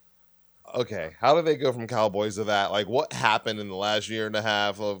 okay, how did they go from Cowboys to that? Like, what happened in the last year and a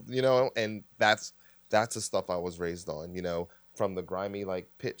half of, and that's the stuff I was raised on, from the grimy, like,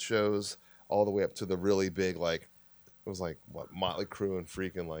 pit shows all the way up to the really big, like, it was like, what, Motley Crue and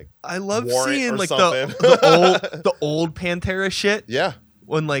freaking, like, I love Warrant seeing, like, the old Pantera shit. Yeah.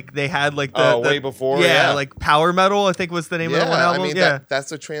 When like they had like the way before, like Power Metal, I think was the name of the one album. I mean,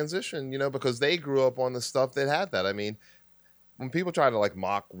 that's a transition, because they grew up on the stuff that had that. I mean, when people try to like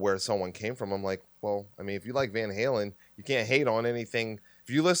mock where someone came from, I'm like, well, I mean, if you like Van Halen, you can't hate on anything.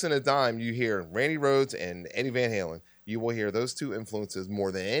 If you listen to Dime, you hear Randy Rhoads and Eddie Van Halen. You will hear those 2 influences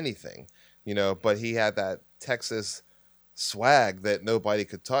more than anything, But he had that Texas swag that nobody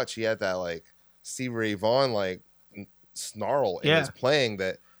could touch. He had that like Stevie Ray Vaughan like snarl in his playing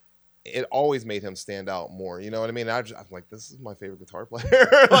that it always made him stand out more. You know what I mean? I'm like, this is my favorite guitar player.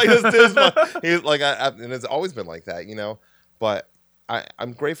 Like he's like, and it's always been like that, But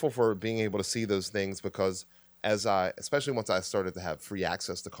I'm grateful for being able to see those things because especially once I started to have free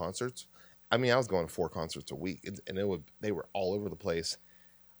access to concerts. I mean, I was going to 4 concerts a week, and they were all over the place.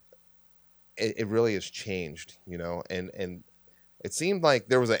 It really has changed, and it seemed like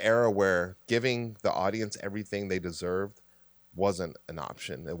there was an era where giving the audience everything they deserved wasn't an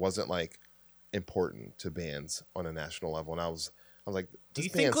option. It wasn't like important to bands on a national level. And I was like, do you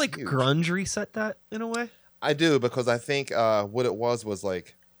think like huge. Grunge reset that in a way? I do, because I think what it was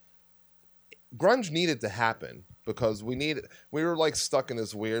like grunge needed to happen because we were like stuck in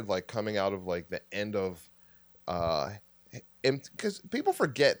this weird, like coming out of like the end of, because people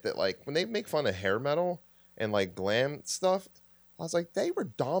forget that like when they make fun of hair metal and like glam stuff, I was like, they were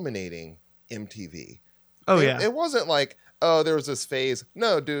dominating MTV. Oh, yeah. It wasn't like, oh, there was this phase.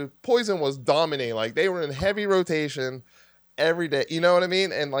 No, dude, Poison was dominating. Like, they were in heavy rotation every day. You know what I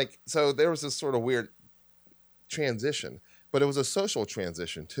mean? And, like, so there was this sort of weird transition. But it was a social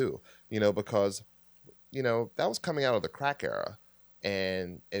transition, too, because, that was coming out of the crack era.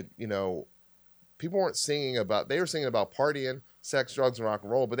 And, people weren't singing about, they were singing about partying, sex, drugs, and rock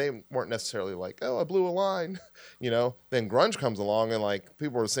and roll, but they weren't necessarily like, oh, I blew a line, Then grunge comes along and like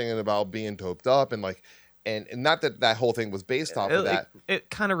people were singing about being doped up and like, and not that whole thing was based off of that. It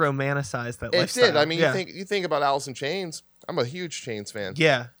kind of romanticized that lifestyle. It did. I mean, you think about Alice in Chains. I'm a huge Chains fan.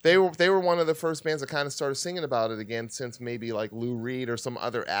 Yeah, they were one of the first bands that kind of started singing about it again since maybe like Lou Reed or some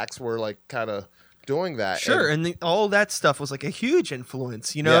other acts were like kind of doing that. Sure, and all that stuff was like a huge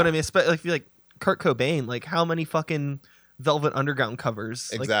influence. You know what I mean? Especially if you like Kurt Cobain, like how many fucking Velvet Underground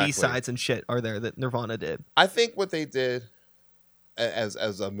covers, like B-sides and shit, are there that Nirvana did? I think what they did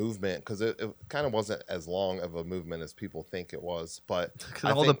as a movement, because it kind of wasn't as long of a movement as people think it was. But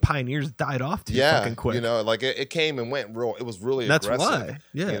Because all the pioneers died off too fucking quick. you know, like it came and went real. It was really That's aggressive. why.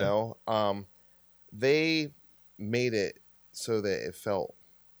 Yeah. You know, they made it so that it felt,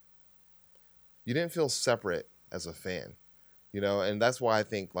 you didn't feel separate as a fan. You know, and that's why I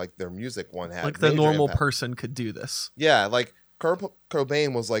think like their music one had like the major normal impact. person could do this. Yeah, like Kurt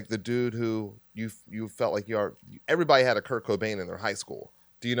Cobain was like the dude who you felt like everybody had a Kurt Cobain in their high school.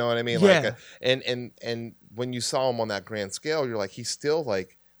 Do you know what I mean? Yeah. Like, and when you saw him on that grand scale, you're like, he's still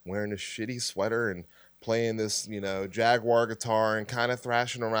like wearing a shitty sweater and playing this, you know, Jaguar guitar and kind of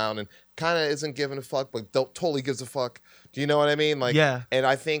thrashing around and kind of isn't giving a fuck, but totally gives a fuck. Do you know what I mean? Like, yeah. And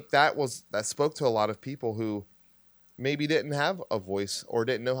I think that spoke to a lot of people who maybe didn't have a voice or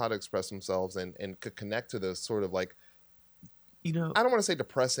didn't know how to express themselves and could connect to this sort of like, you know, I don't want to say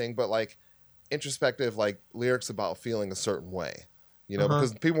depressing, but like introspective, like lyrics about feeling a certain way, you know,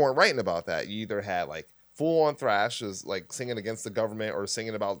 because people weren't writing about that. You either had like full on thrash, is like singing against the government or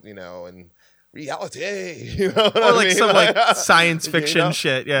singing about, you know, and reality, you know, what or I like mean? some like science fiction you know?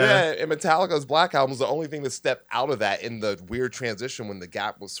 shit. Yeah. And Metallica's Black Album was the only thing that stepped out of that in the weird transition when the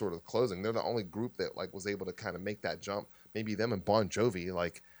gap was sort of closing. They're the only group that like was able to kind of make that jump. Maybe them and Bon Jovi,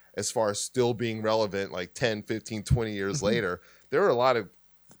 like as far as still being relevant, like 10, 15, 20 years later. There were a lot of,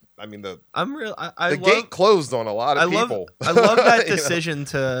 I mean, the gate closed on a lot of people. I love that decision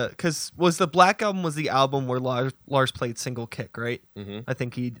to, because the Black Album was the album where Lars played single kick, right? Mm-hmm. I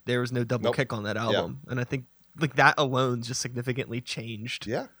think there was no double kick on that album, and I think like that alone just significantly changed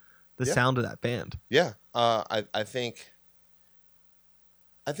the sound of that band. Yeah, I think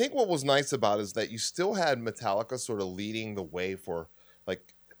what was nice about it is that you still had Metallica sort of leading the way for,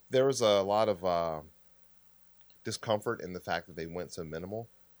 like, there was a lot of discomfort in the fact that they went so minimal,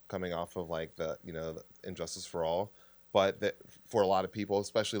 coming off of like the, you know, the Injustice for All, but that for a lot of people,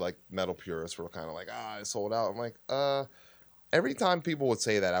 especially like metal purists, were kind of like, I sold out. I'm like, every time people would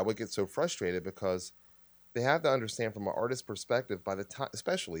say that, I would get so frustrated because they have to understand from an artist's perspective, by the time,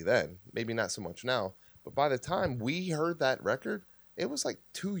 especially then, maybe not so much now, but by the time we heard that record, it was like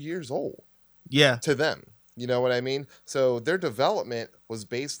 2 years old. Yeah. To them. You know what I mean? So their development was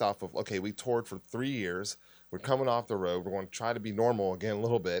based off of, okay, we toured for 3 years. We're coming off the road. We're going to try to be normal again a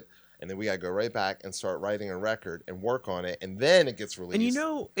little bit. And then we got to go right back and start writing a record and work on it. And then it gets released. And you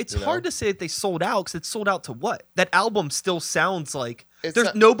know, it's hard to say that they sold out because it sold out to what? That album still sounds like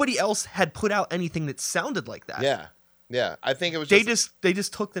nobody else had put out anything that sounded like that. Yeah. Yeah. I think it was they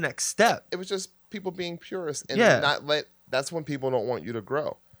just took the next step. It was just people being purists and not that's when people don't want you to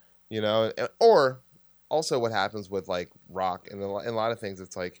grow, you know? Or also what happens with like rock and a lot of things,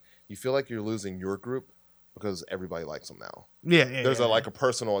 it's like you feel like you're losing your group because everybody likes them now. Yeah. There's like a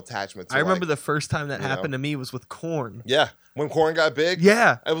personal attachment to I remember the first time that happened to me was with Korn. Yeah. When Korn got big.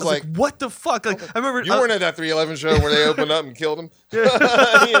 Yeah. I was like, what the fuck? Like, I remember you weren't at that 311 show where they opened up and killed him. Yeah.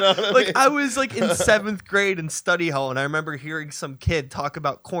 You know what I mean? I was like in 7th grade in study hall, and I remember hearing some kid talk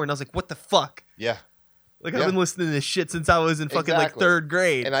about Korn. I was like, what the fuck? Yeah. Like I've been listening to this shit since I was in fucking like 3rd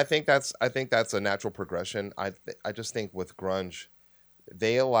grade. And I think that's a natural progression. I just think with grunge,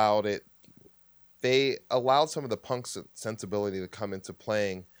 they allowed some of the punk sensibility to come into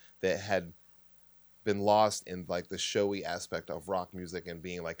playing that had been lost in like the showy aspect of rock music and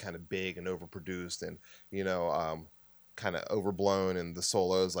being like kind of big and overproduced and, you know, kind of overblown, and the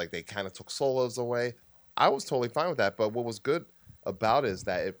solos, like they kind of took solos away. I was totally fine with that. But what was good about it is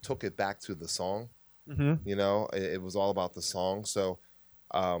that it took it back to the song. Mm-hmm. You know, it was all about the song. So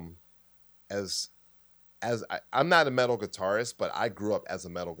I'm not a metal guitarist, but I grew up as a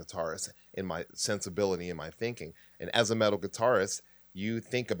metal guitarist in my sensibility and my thinking. And as a metal guitarist, you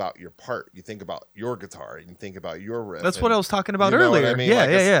think about your part, you think about your guitar, you think about your riff. That's what I was talking about earlier. What I mean? Yeah, like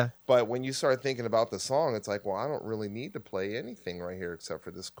yeah. But when you start thinking about the song, it's like, well, I don't really need to play anything right here except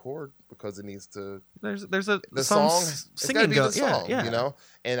for this chord because it needs to. There's the song singing be the song, yeah. you know.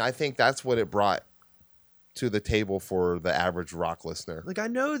 And I think that's what it brought to the table for the average rock listener. Like I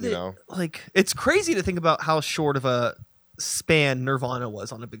know that, like it's crazy to think about how short of a span Nirvana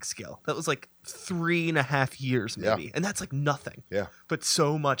was on a big scale. That was like 3.5 years maybe, and that's like nothing. Yeah, but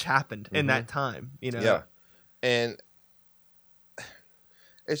so much happened in that time, you know. Yeah, and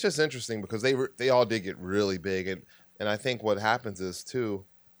it's just interesting because they all did get really big, and I think what happens is too.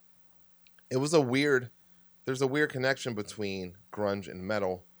 There's a weird connection between grunge and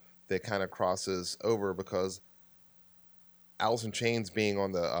metal that kind of crosses over because Alice in Chains being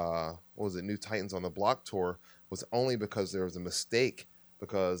on the New Titans on the Block tour was only because there was a mistake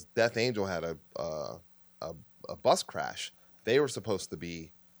because Death Angel had a bus crash. They were supposed to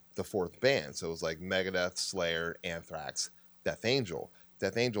be the 4th band, so it was like Megadeth, Slayer, Anthrax, Death Angel.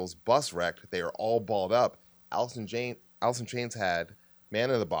 Death Angel's bus wrecked. They are all balled up. Alice in Chains had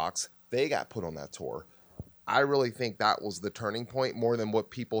Man in the Box. They got put on that tour. I really think that was the turning point more than what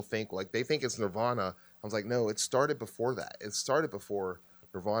people think. Like, they think it's Nirvana. I was like, no, it started before that. It started before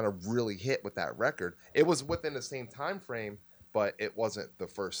Nirvana really hit with that record. It was within the same time frame, but it wasn't the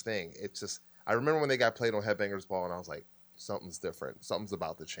first thing. It's just, I remember when they got played on Headbangers Ball, and I was like, something's different. Something's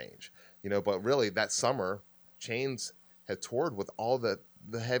about to change. But really, that summer, Chains had toured with all the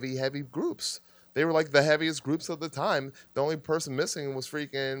heavy groups. They were like the heaviest groups of the time. The only person missing was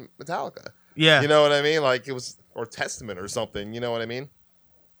freaking Metallica. Yeah. You know what I mean? Like, it was, or Testament or something. You know what I mean?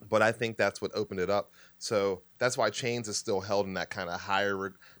 But I think that's what opened it up. So that's why Chains is still held in that kind of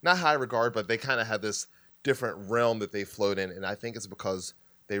higher, not high regard, but they kind of had this different realm that they float in. And I think it's because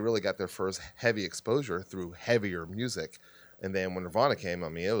they really got their first heavy exposure through heavier music. And then when Nirvana came, I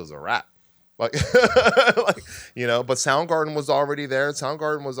mean, it was a wrap. But Soundgarden was already there.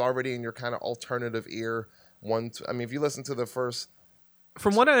 Soundgarden was already in your kind of alternative ear. If you listen to the first,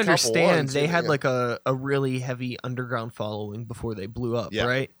 from what I understand, they had like a really heavy underground following before they blew up,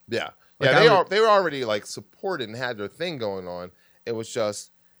 right? Yeah. Like they were already like supported and had their thing going on. It was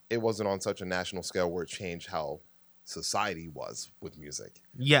just, it wasn't on such a national scale where it changed how society was with music.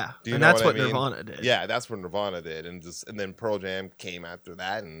 Yeah. Do you and know that's what what I mean? Nirvana did. Yeah, that's what Nirvana did. And then Pearl Jam came after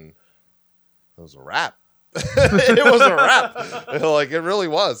that, and it was a wrap. It was a wrap. Like, it really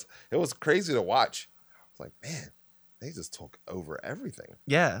was. It was crazy to watch. I was like, man, they just took over everything.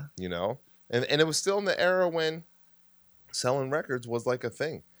 Yeah. And it was still in the era when selling records was like a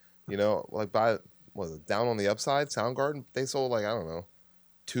thing. Like Down on the Upside, Soundgarden, they sold like, I don't know,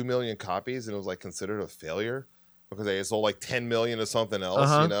 2 million copies, and it was like considered a failure because they sold like 10 million or something else,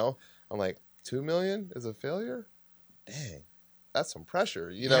 I'm like, 2 million is a failure? Dang, that's some pressure.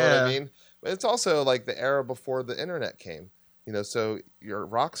 You know what I mean? But it's also like the era before the internet came. So your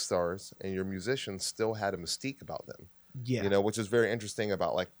rock stars and your musicians still had a mystique about them. Yeah. Which is very interesting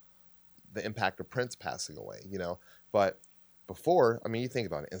about like the impact of Prince passing away, But before, I mean, you think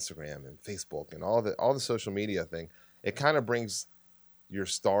about Instagram and Facebook and all the social media thing, it kind of brings your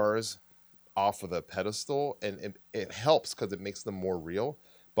stars off of the pedestal, and it helps because it makes them more real.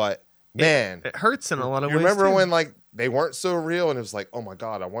 But man, it hurts in a lot of ways. You remember too. when like they weren't so real, and it was like, oh my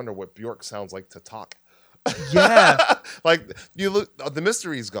God, I wonder what Bjork sounds like to talk. Yeah. Like, you look, the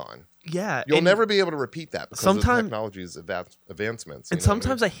mystery's gone. Yeah. You'll never be able to repeat that because of technology's advancements. And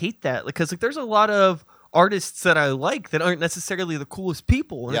sometimes I hate that because like there's a lot of artists that I like that aren't necessarily the coolest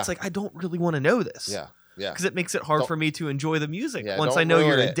people, and it's like, I don't really want to know this. Yeah. Because it makes it hard for me to enjoy the music once I don't know ruin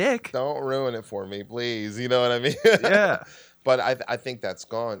you're a it. dick. Don't ruin it for me, please. You know what I mean? Yeah. But I think that's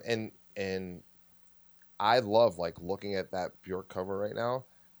gone, and I love like looking at that Bjork cover right now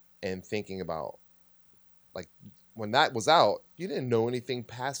and thinking about like when that was out, you didn't know anything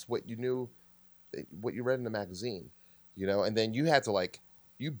past what you knew, what you read in the magazine, and then you had to like,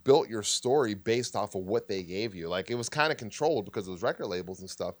 you built your story based off of what they gave you. Like, it was kind of controlled because it was record labels and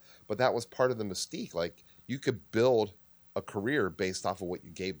stuff, but that was part of the mystique. Like, you could build a career based off of what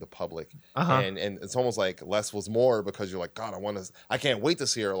you gave the public. And it's almost like less was more because you're like, God, I can't wait to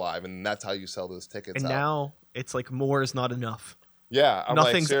see her live. And that's how you sell those tickets. And now it's like more is not enough. Yeah.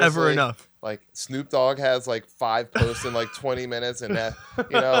 Nothing's ever enough. Like, Snoop Dogg has like 5 posts in like 20 minutes, and that,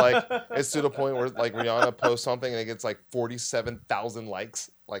 like, it's to the point where like Rihanna posts something and it gets like 47,000 likes.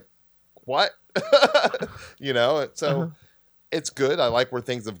 Like, what? So it's good. I like where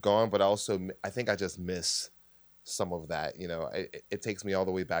things have gone, but I think I just miss some of that. It takes me all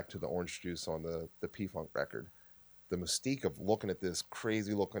the way back to the Orange Juice on the P-Funk record. The mystique of looking at this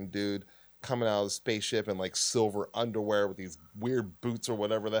crazy looking dude coming out of the spaceship in like silver underwear with these weird boots or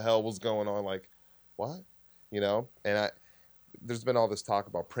whatever the hell was going on. Like, what? And there's been all this talk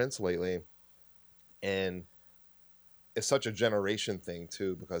about Prince lately, and it's such a generation thing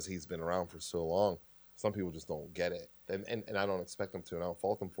too, because he's been around for so long. Some people just don't get it. And I don't expect them to, and I don't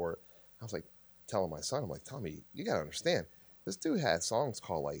fault them for it. I was like telling my son, I'm like, Tommy, you got to understand, this dude had songs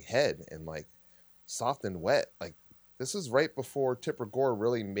called like Head and like Soft and Wet. Like, this is right before Tipper Gore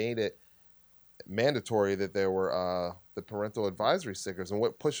really made it mandatory that there were the parental advisory stickers, and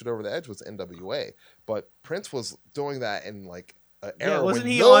what pushed it over the edge was NWA. But Prince was doing that in like an era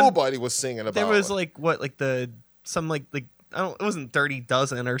when nobody was singing about it. There was like it wasn't Dirty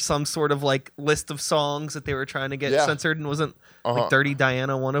Dozen or some sort of like list of songs that they were trying to get censored, and wasn't like Dirty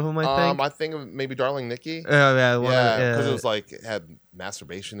Diana one of them, I think. I think of maybe Darling Nikki. Because it was like, it had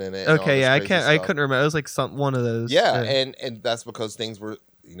masturbation in it. Okay, I couldn't remember. It was like one of those. Yeah, and that's because things were,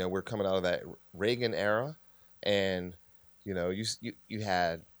 we're coming out of that Reagan era, and you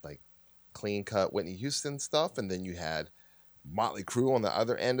had like clean cut Whitney Houston stuff, and then you had Motley Crue on the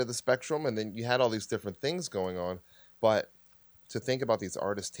other end of the spectrum, and then you had all these different things going on. But to think about these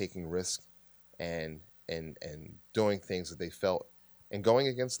artists taking risks and and doing things that they felt and going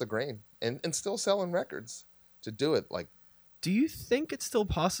against the grain and still selling records to do it, like, Do you think it's still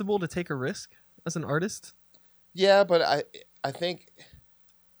possible to take a risk as an artist? yeah, but I think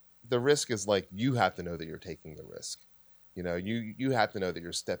the risk is like you have to know that you're taking the risk. You know, you have to know that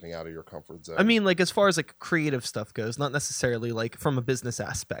you're stepping out of your comfort zone. I mean, like as far as like creative stuff goes, not necessarily like from a business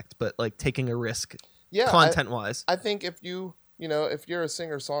aspect, but like taking a risk yeah, content wise. I think if if you're a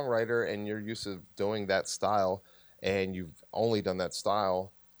singer songwriter and you're used to doing that style and you've only done that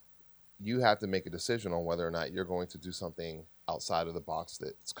style, you have to make a decision on whether or not you're going to do something outside of the box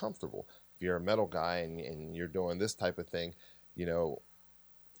that's comfortable. If you're a metal guy and you're doing this type of thing, you know,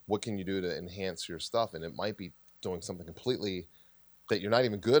 what can you do to enhance your stuff? And it might be doing something completely that you're not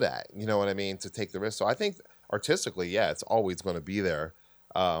even good at, you know what I mean, to take the risk. So I think artistically, yeah, it's always going to be there.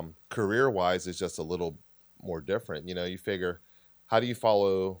 Career-wise, it's just a little more different. You know, you figure, how do you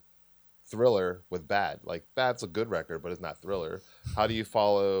follow Thriller with Bad? Like, Bad's a good record, but it's not Thriller. How do you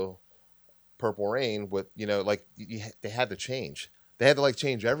follow Purple Rain with, like, they had to change. They had to, like,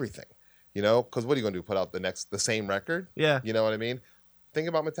 change everything, because what are you going to do, put out the same record? Yeah. You know what I mean? Think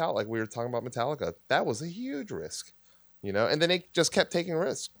about Metallica. Like we were talking about Metallica. That was a huge risk, and then they just kept taking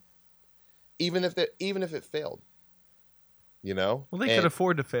risks, even if it failed, Well, they could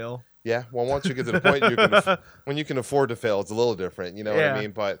afford to fail. Yeah. Well, once you get to the point when you can afford to fail, it's a little different. You know what I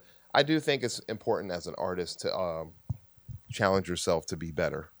mean? But I do think it's important as an artist to challenge yourself to be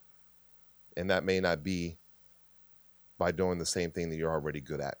better, and that may not be by doing the same thing that you're already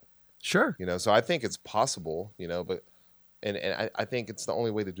good at. Sure. So I think it's possible. But. And I think it's the only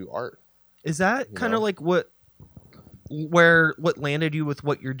way to do art. Is that kind of like what landed you with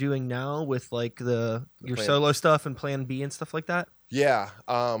what you're doing now with like your solo stuff and Plan B and stuff like that? Yeah.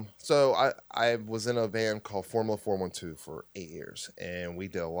 So I was in a band called Formula 412 for 8 years, and we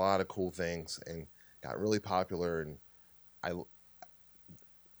did a lot of cool things and got really popular. And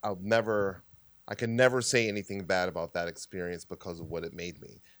I can never say anything bad about that experience because of what it made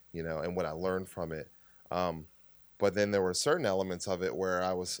me, and what I learned from it. But then there were certain elements of it where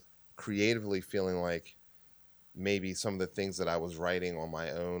I was creatively feeling like maybe some of the things that I was writing on my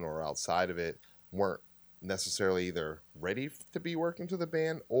own or outside of it weren't necessarily either ready to be worked into the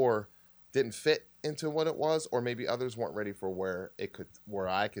band or didn't fit into what it was, or maybe others weren't ready for where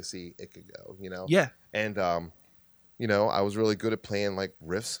I could see it could go, Yeah. And, I was really good at playing like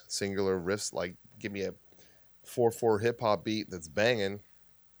riffs, singular riffs, like give me a 4/4 hip hop beat that's banging.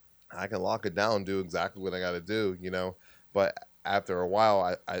 I can lock it down, do exactly what I got to do, But after a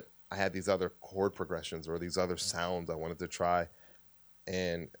while, I had these other chord progressions or these other sounds I wanted to try.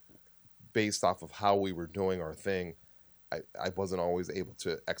 And based off of how we were doing our thing, I wasn't always able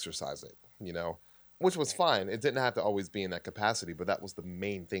to exercise it, which was fine. It didn't have to always be in that capacity, but that was the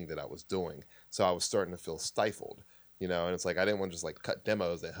main thing that I was doing. So I was starting to feel stifled, and it's like I didn't want to just like cut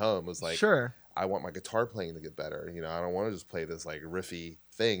demos at home. It was like, sure, I want my guitar playing to get better. I don't want to just play this like riffy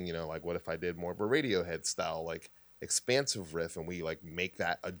thing, like what if I did more of a Radiohead style, like expansive riff, and we like make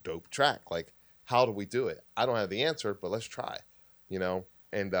that a dope track? Like, how do we do it? I don't have the answer, but let's try,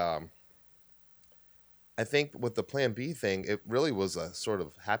 And I think with the Plan B thing, it really was a sort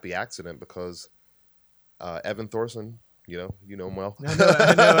of happy accident because Evan Thorson, you know him well.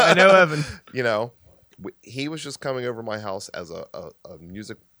 I know Evan. He was just coming over my house as a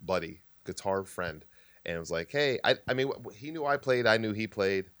music buddy, guitar friend, and it was like, hey, I mean, he knew I played, I knew he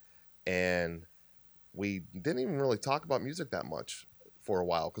played, and we didn't even really talk about music that much for a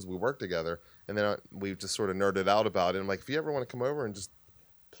while because we worked together, and then we just sort of nerded out about it. I'm like, if you ever want to come over and just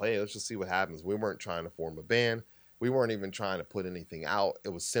play, let's just see what happens. We weren't trying to form a band. We weren't even trying to put anything out. It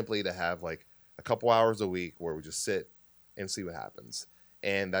was simply to have like a couple hours a week where we just sit and see what happens.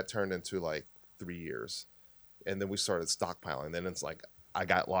 And that turned into like 3 years. And then we started stockpiling. Then it's like, I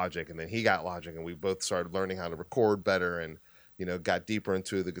got Logic, and then he got Logic, and we both started learning how to record better, and got deeper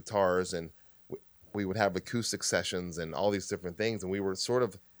into the guitars, and we would have acoustic sessions and all these different things, and we were sort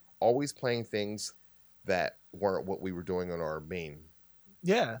of always playing things that weren't what we were doing on our main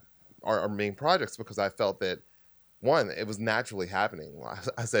our main projects, because I felt that one, it was naturally happening.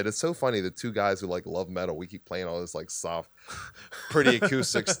 I said, it's so funny, the two guys who like love metal, we keep playing all this like soft, pretty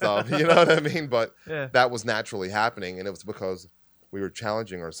acoustic stuff, you know what I mean? But that was naturally happening, and it was because we were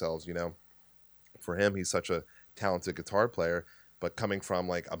challenging ourselves, For him, he's such a talented guitar player, but coming from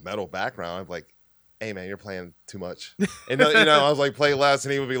like a metal background, I'm like, hey man, you're playing too much. And I was like, play less,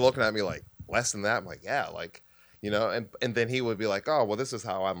 and he would be looking at me like, less than that? I'm like, yeah, like, and then he would be like, oh, well, this is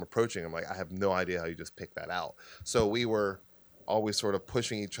how I'm approaching. I'm like, I have no idea how you just picked that out. So we were always sort of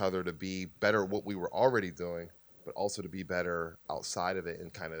pushing each other to be better at what we were already doing, but also to be better outside of it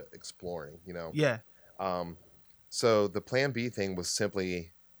and kind of exploring, you know? Yeah. So the Plan B thing was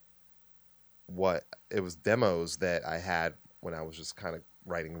simply it was demos that I had when I was just kind of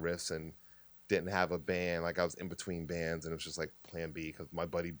writing riffs and didn't have a band. Like I was in between bands and it was just like Plan B because my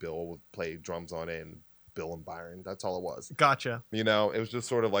buddy Bill would play drums on it and Bill and Byron. That's all it was. Gotcha. You know, it was just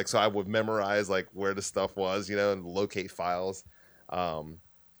sort of like, so I would memorize like where the stuff was, you know, and locate files. And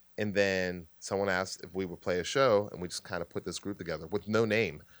then someone asked if we would play a show, and we just kind of put this group together with no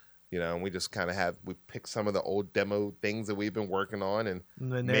name, you know, and we just kind of we picked some of the old demo things that we've been working on and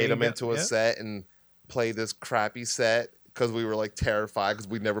made them into a set and played this crappy set because we were like terrified because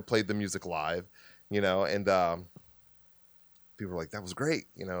we'd never played the music live, you know, and people were like, that was great,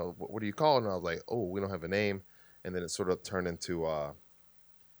 you know, what do you call it? And I was like, oh, we don't have a name. And then it sort of turned into,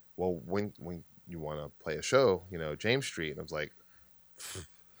 well, when you want to play a show, you know, James Street. And I was like,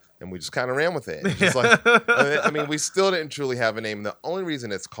 and we just kind of ran with it. Just like, I mean, we still didn't truly have a name. The only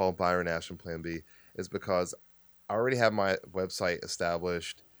reason it's called Byron Ashton Plan B is because I already have my website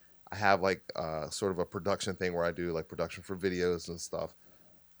established. I have like sort of a production thing where I do like production for videos and stuff.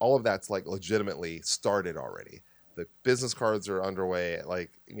 All of that's like legitimately started already. The business cards are underway.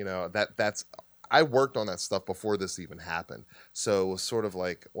 Like, you know, that's I worked on that stuff before this even happened. So it was sort of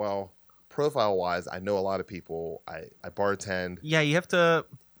like, well, profile wise, I know a lot of people. I bartend. Yeah, you have to.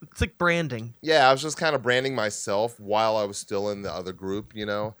 It's like branding. Yeah, I was just kind of branding myself while I was still in the other group, you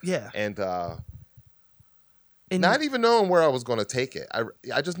know? Yeah. And not even knowing where I was going to take it.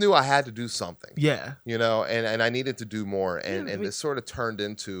 I just knew I had to do something. Yeah. You know, and I needed to do more. And it sort of turned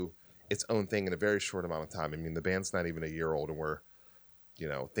into its own thing in a very short amount of time. I mean, the band's not even a year old, and we're, you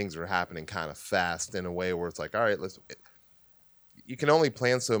know, things are happening kind of fast in a way where it's like, all right, you can only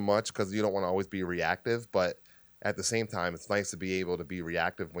plan so much because you don't want to always be reactive, but at the same time, it's nice to be able to be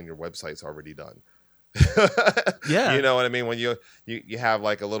reactive when your website's already done. Yeah. You know what I mean? When you have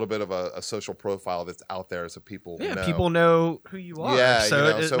like a little bit of a social profile that's out there so people know. People know who you are. Yeah, so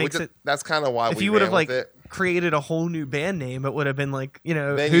you know, it makes it. That's kind of why if we you would have like it. created a whole new band name, it would have been like, you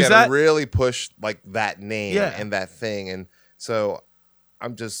know, Then who's you gotta that? really push like that name and that thing. And so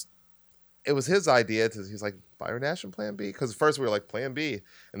it was his idea he's like, Byron Ashton Plan B? Because first we were like, Plan B.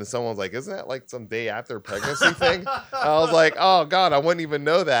 And then someone was like, isn't that like some day after pregnancy thing? I was like, oh, God, I wouldn't even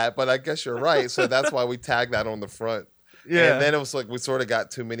know that. But I guess you're right. So that's why we tagged that on the front. Yeah. And then it was like we sort of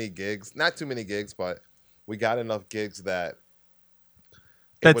got too many gigs. Not too many gigs, but we got enough gigs that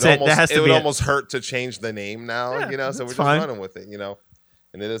it would almost hurt to change the name now, you know? So we're just running with it, you know?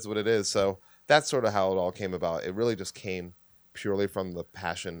 And it is what it is. So that's sort of how it all came about. It really just came purely from the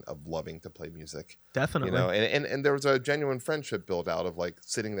passion of loving to play music. Definitely. You know, and there was a genuine friendship built out of like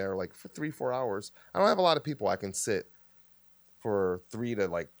sitting there like for 3-4 hours. I don't have a lot of people I can sit for 3 to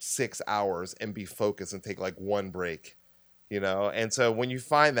like 6 hours and be focused and take like one break, you know? And so when you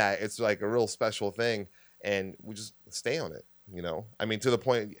find that, it's like a real special thing, and we just stay on it, you know? I mean, to the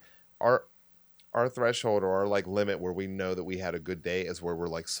point, our threshold or our like limit where we know that we had a good day is where we're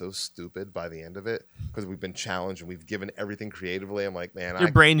like so stupid by the end of it because we've been challenged and we've given everything creatively. I'm like, man,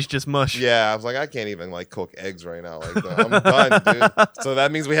 your brain's just mush. Yeah, I was like, I can't even like cook eggs right now. Like, I'm done, dude. So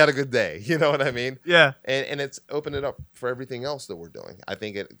that means we had a good day. You know what I mean? Yeah. And it's opened it up for everything else that we're doing. I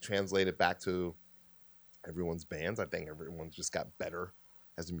think it translated back to everyone's bands. I think everyone's just got better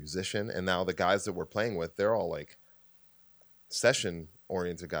as a musician. And now the guys that we're playing with, they're all like session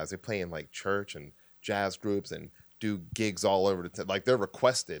oriented guys. They play in like church and jazz groups and do gigs all over like they're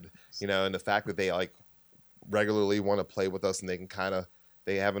requested, you know, and the fact that they like regularly want to play with us and they can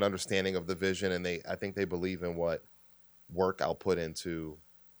they have an understanding of the vision, and I think they believe in what work I'll put into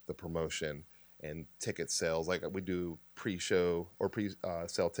the promotion and ticket sales. Like we do pre-show or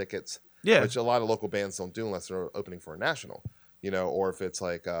pre-sale tickets, which a lot of local bands don't do unless they're opening for a national, you know, or if it's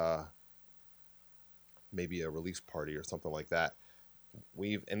like maybe a release party or something like that.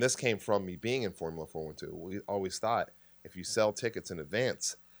 And this came from me being in Formula 412. We always thought if you sell tickets in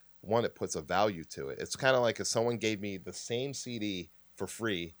advance, one, it puts a value to it. It's kind of like if someone gave me the same CD for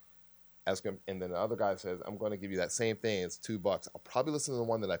free, and then the other guy says, I'm going to give you that same thing, it's $2. I'll probably listen to the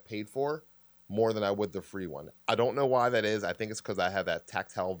one that I paid for more than I would the free one. I don't know why that is. I think it's because I have that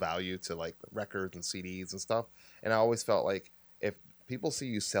tactile value to like records and CDs and stuff. And I always felt like if people see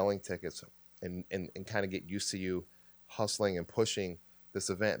you selling tickets and kind of get used to you hustling and pushing this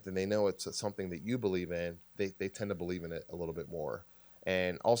event, then they know it's something that you believe in. They tend to believe in it a little bit more.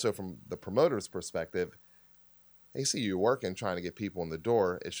 And also from the promoter's perspective, they see you working, trying to get people in the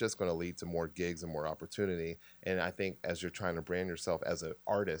door. It's just going to lead to more gigs and more opportunity. And I think as you're trying to brand yourself as an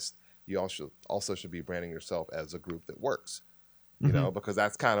artist, you also should be branding yourself as a group that works. you know, because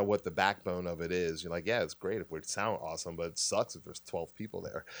that's kind of what the backbone of it is. You're like, yeah, it's great if we sound awesome, but it sucks if there's 12 people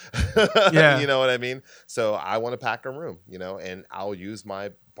there. Yeah. You know what I mean? So I want to pack a room, you know, and I'll use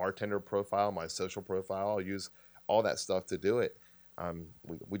my bartender profile, my social profile. I'll use all that stuff to do it.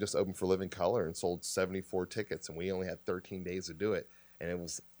 We just opened for Living Color and sold 74 tickets, and we only had 13 days to do it. And it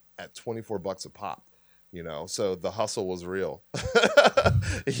was at $24 a pop, you know, so the hustle was real,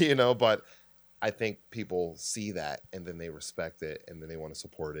 you know, but I think people see that and then they respect it and then they want to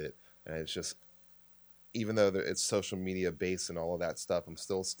support it. And it's just, even though it's social media based and all of that stuff, I'm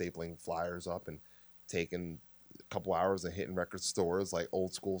still stapling flyers up and taking a couple hours and hitting record stores like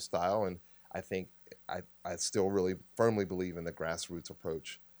old school style. And I think I still really firmly believe in the grassroots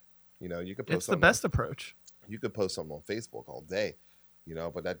approach. You know, you could post it's the best approach. You could post something on Facebook all day, you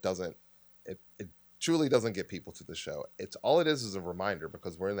know, but that doesn't, it truly doesn't get people to the show. It's all it is a reminder,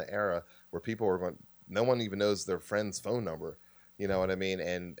 because we're in the era where people are going, no one even knows their friend's phone number. You know what I mean?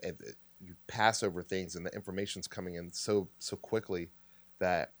 And you pass over things and the information's coming in so quickly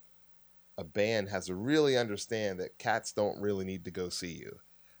that a band has to really understand that cats don't really need to go see you.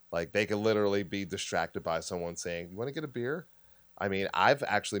 Like, they could literally be distracted by someone saying, "You want to get a beer?" I mean, I've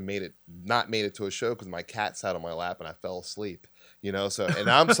actually not made it to a show because my cat sat on my lap and I fell asleep, you know? So, and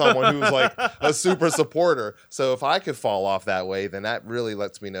I'm someone who's like a super supporter. So if I could fall off that way, then that really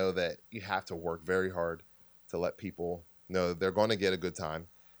lets me know that you have to work very hard to let people know they're going to get a good time.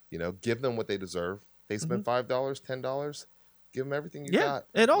 You know, give them what they deserve. They spend $5, $10. Give them everything you got.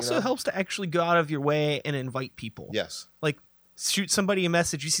 It also you know? helps to actually go out of your way and invite people. Yes. Like, shoot somebody a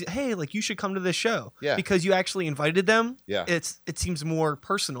message. You see, hey, like, you should come to this show. Yeah. Because you actually invited them. Yeah. It seems more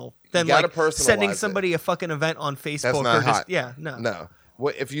personal than like sending somebody a fucking event on Facebook. That's not or just, hot. Yeah, no. No.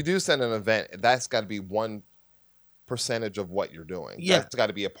 Well, if you do send an event, that's got to be 1% of what you're doing. Yeah. That's got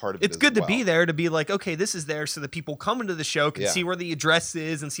to be a part of it. It's good to be there, to be like, okay, this is there so that people coming to the show can see where the address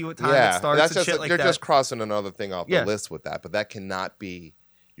is and see what time it starts that's and shit like like you're that. just crossing another thing off the list with that, but that cannot be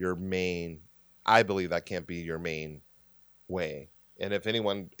your main. I believe that can't be your main way. And if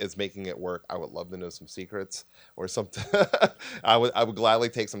anyone is making it work, I would love to know some secrets or something. I would gladly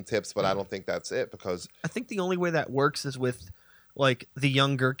take some tips, but I don't think that's it, because I think the only way that works is with, like, the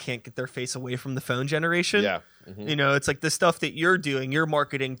younger can't get their face away from the phone generation. Yeah. Mm-hmm. You know, it's like the stuff that you're doing, you're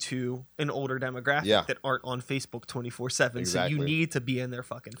marketing to an older demographic that aren't on Facebook 24/7. Exactly. So you need to be in their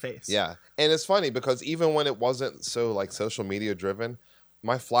fucking face. Yeah. And it's funny because even when it wasn't so like social media driven,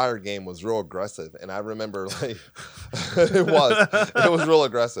 my flyer game was real aggressive. And I remember like it was real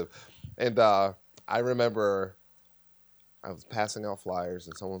aggressive. And I remember I was passing out flyers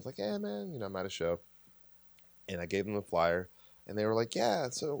and someone's like, "Hey man, you know, I'm at a show." And I gave them the flyer and they were like, "Yeah,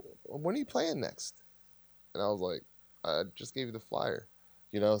 so when are you playing next?" And I was like, "I just gave you the flyer."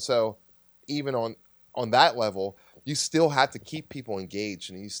 You know, so even on that level, you still have to keep people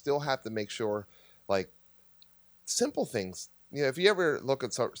engaged, and you still have to make sure, like, simple things. You know, if you ever look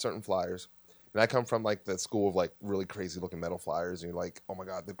at certain flyers, and I come from like the school of like really crazy looking metal flyers, and you're like, "Oh my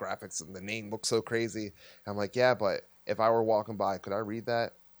God, the graphics and the name looks so crazy." And I'm like, "Yeah, but if I were walking by, could I read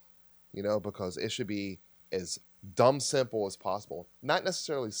that?" You know, because it should be as dumb simple as possible. Not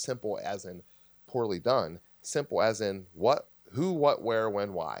necessarily simple as in poorly done, simple as in what, who, what, where,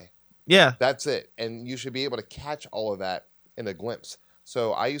 when, why. Yeah. That's it. And you should be able to catch all of that in a glimpse.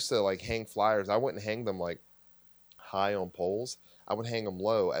 So I used to like hang flyers. I wouldn't hang them like high on poles. I would hang them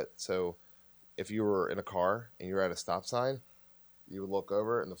low. So if you were in a car and you were at a stop sign, you would look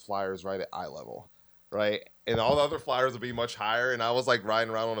over and the flyer's right at eye level, right? And all the other flyers would be much higher. And I was like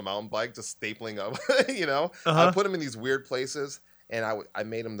riding around on a mountain bike, just stapling up, you know? I would put them in these weird places, and I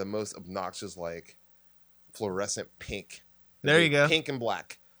made them the most obnoxious, like fluorescent pink. There you go. Pink and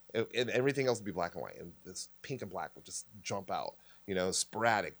black. And everything else would be black and white. And this pink and black would just jump out, you know,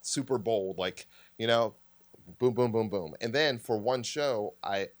 sporadic, super bold, like, you know, boom, boom, boom, boom. And then for one show,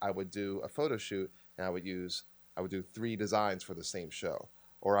 I would do a photo shoot, and I would do 3 designs for the same show.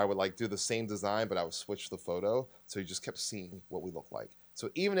 Or I would like do the same design, but I would switch the photo. So you just kept seeing what we looked like. So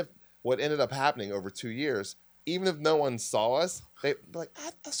even if what ended up happening over 2 years, even if no one saw us, they'd be like,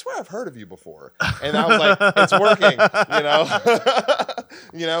 I swear I've heard of you before. And I was like, it's working, you know?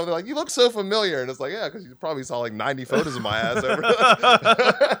 You know, they're like, you look so familiar. And it's like, yeah, because you probably saw like 90 photos of my ass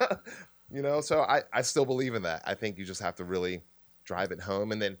over. You know, so I still believe in that. I think you just have to really drive it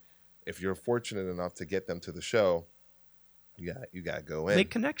home. And then if you're fortunate enough to get them to the show, you got to go in.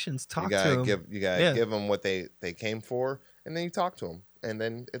 Make connections. Talk to them. You got to Yeah. give them what they came for, and then you talk to them. And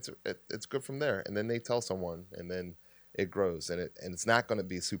then it's good from there. And then they tell someone, and then it grows. And it's not going to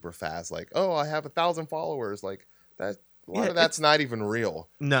be super fast. Like, oh, I have 1,000 followers. Like that. A lot of that's not even real.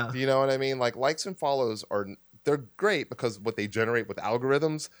 No. Do you know what I mean? Like likes and follows they're great because what they generate with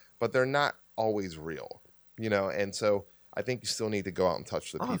algorithms, but they're not always real, and so I think you still need to go out and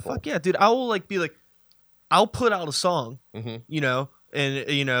touch the Oh, people. fuck yeah, dude. I will be like, I'll put out a song, Mm-hmm. And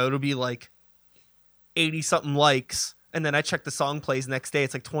it'll be like 80 something likes, and then I check the song plays next day,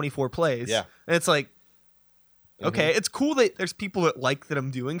 it's like 24 plays. Yeah. And it's like, okay, it's cool that there's people that like that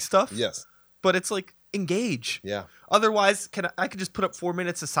I'm doing stuff. Yes. But it's like, engage. Yeah. Otherwise, I could just put up 4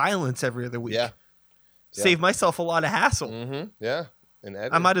 minutes of silence every other week. Yeah. Save myself a lot of hassle. Mm-hmm. Yeah. And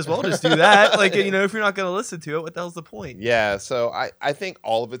I might as well just do that. Like, if you're not going to listen to it, what the hell's the point? Yeah. So I think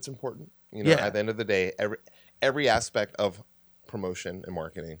all of it's important. Yeah. At the end of the day, every aspect of promotion and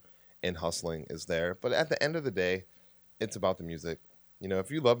marketing and hustling is there. But at the end of the day, it's about the music. If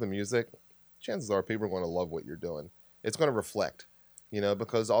you love the music, chances are people are going to love what you're doing. It's going to reflect,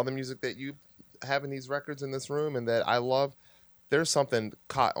 because all the music that you have in these records in this room and that I love, there's something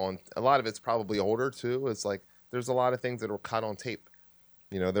caught on. A lot of it's probably older too. It's like there's a lot of things that were caught on tape.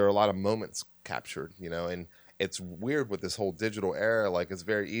 There are a lot of moments captured, and it's weird with this whole digital era. Like, it's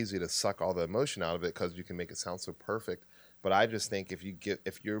very easy to suck all the emotion out of it because you can make it sound so perfect. But I just think if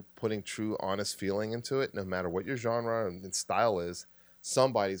you're putting true, honest feeling into it, no matter what your genre and style is,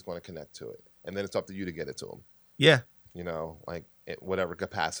 somebody's going to connect to it. And then it's up to you to get it to them. Yeah. Whatever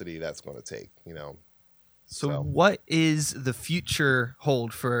capacity that's going to take, So what is the future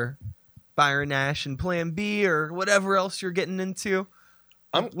hold for Byron Nash and Plan B or whatever else you're getting into?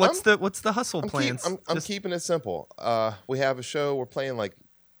 What's the hustle plans? I'm keeping it simple. We have a show we're playing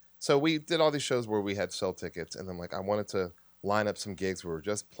so we did all these shows where we had sell tickets, and then I wanted to line up some gigs where we're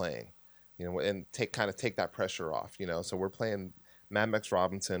just playing, and take that pressure off, So we're playing Mad Max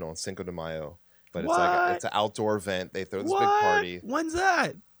Robinson on Cinco de Mayo, but it's an outdoor event. They throw this big party. When's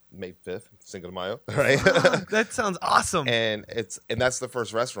that? May 5th, Cinco de Mayo, right? That sounds awesome. And that's the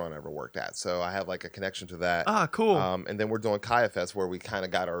first restaurant I ever worked at, so I have a connection to that. Ah, cool. And then we're doing Kaya Fest, where we kind of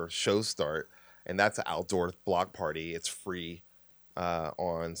got our show start, and that's an outdoor block party. It's free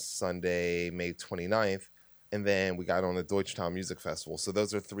on Sunday, May 29th, and then we got on the Deutschtown Music Festival. So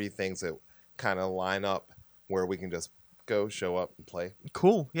those are three things that kind of line up where we can just go, show up, and play.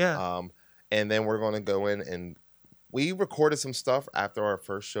 Cool, yeah. And then we're going to go in and we recorded some stuff after our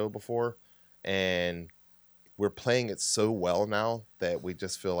first show before, and we're playing it so well now that we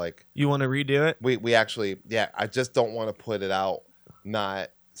just feel like... You want to redo it? We actually... Yeah, I just don't want to put it out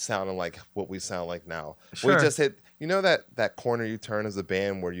not sounding like what we sound like now. Sure. We just hit... that corner you turn as a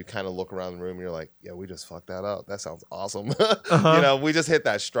band where you kind of look around the room and you're like, yeah, we just fucked that up. That sounds awesome. We just hit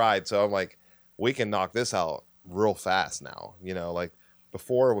that stride. So I'm like, we can knock this out real fast now.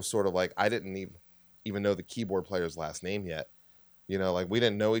 Before it was sort of like I didn't even know the keyboard player's last name yet. We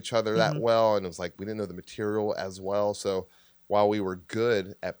didn't know each other that well, and it was like we didn't know the material as well. So while we were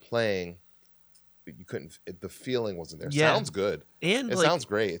good at playing, you couldn't. The feeling wasn't there. Yeah. Sounds good, and it sounds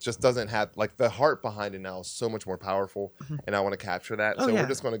great. It just doesn't have the heart behind it now is so much more powerful, and I want to capture that. We're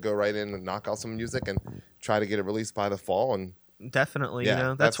just going to go right in and knock out some music and try to get it released by the fall. And definitely,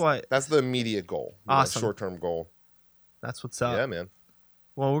 that's why that's the immediate goal. Awesome, short-term goal. That's what's up. Yeah, man.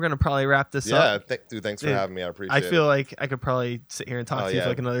 Well, we're gonna probably wrap this up. Dude, thanks for having me. I appreciate it. I feel like I could probably sit here and talk to you for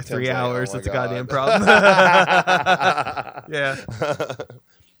another 3 hours. That's a goddamn problem. Yeah.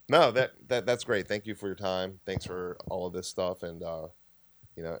 No, that's great. Thank you for your time. Thanks for all of this stuff, and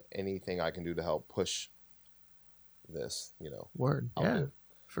anything I can do to help push this, Word. I'll do.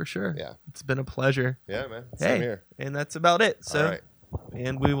 For sure. Yeah. It's been a pleasure. Yeah, man. Same here. And that's about it. So, all right.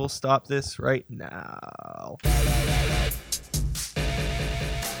 And we will stop this right now.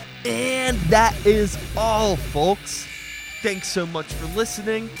 And that is all, folks. Thanks so much for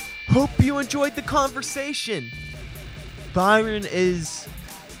listening. Hope you enjoyed the conversation. Byron is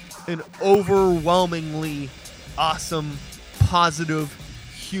an overwhelmingly awesome, positive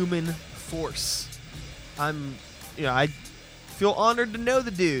human force. I feel honored to know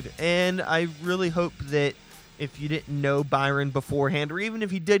the dude, and I really hope that if you didn't know Byron beforehand, or even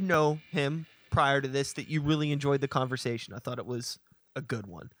if you did know him prior to this, that you really enjoyed the conversation. I thought it was a good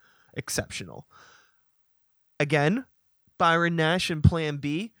one. Exceptional. Again, Byron Nash and Plan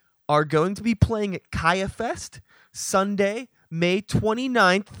B are going to be playing at Kaya Fest Sunday, May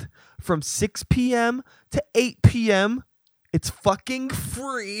 29th from 6 p.m. to 8 p.m. It's fucking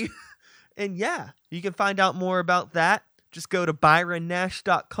free. And yeah, you can find out more about that. Just go to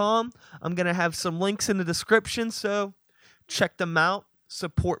byronnash.com. I'm going to have some links in the description, so check them out.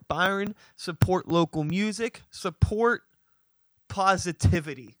 Support Byron, support local music, support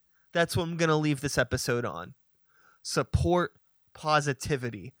positivity. That's what I'm going to leave this episode on. Support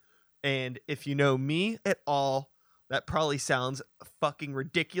positivity. And if you know me at all, that probably sounds fucking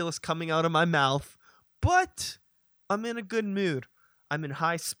ridiculous coming out of my mouth, but I'm in a good mood. I'm in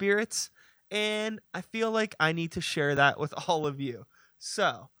high spirits, and I feel like I need to share that with all of you.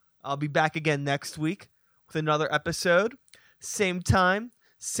 So, I'll be back again next week with another episode. Same time,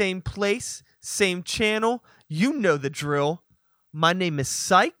 same place, same channel. You know the drill. My name is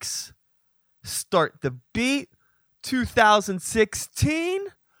Sykes. Start the Beat 2016.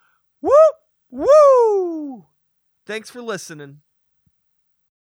 Woo! Woo! Thanks for listening.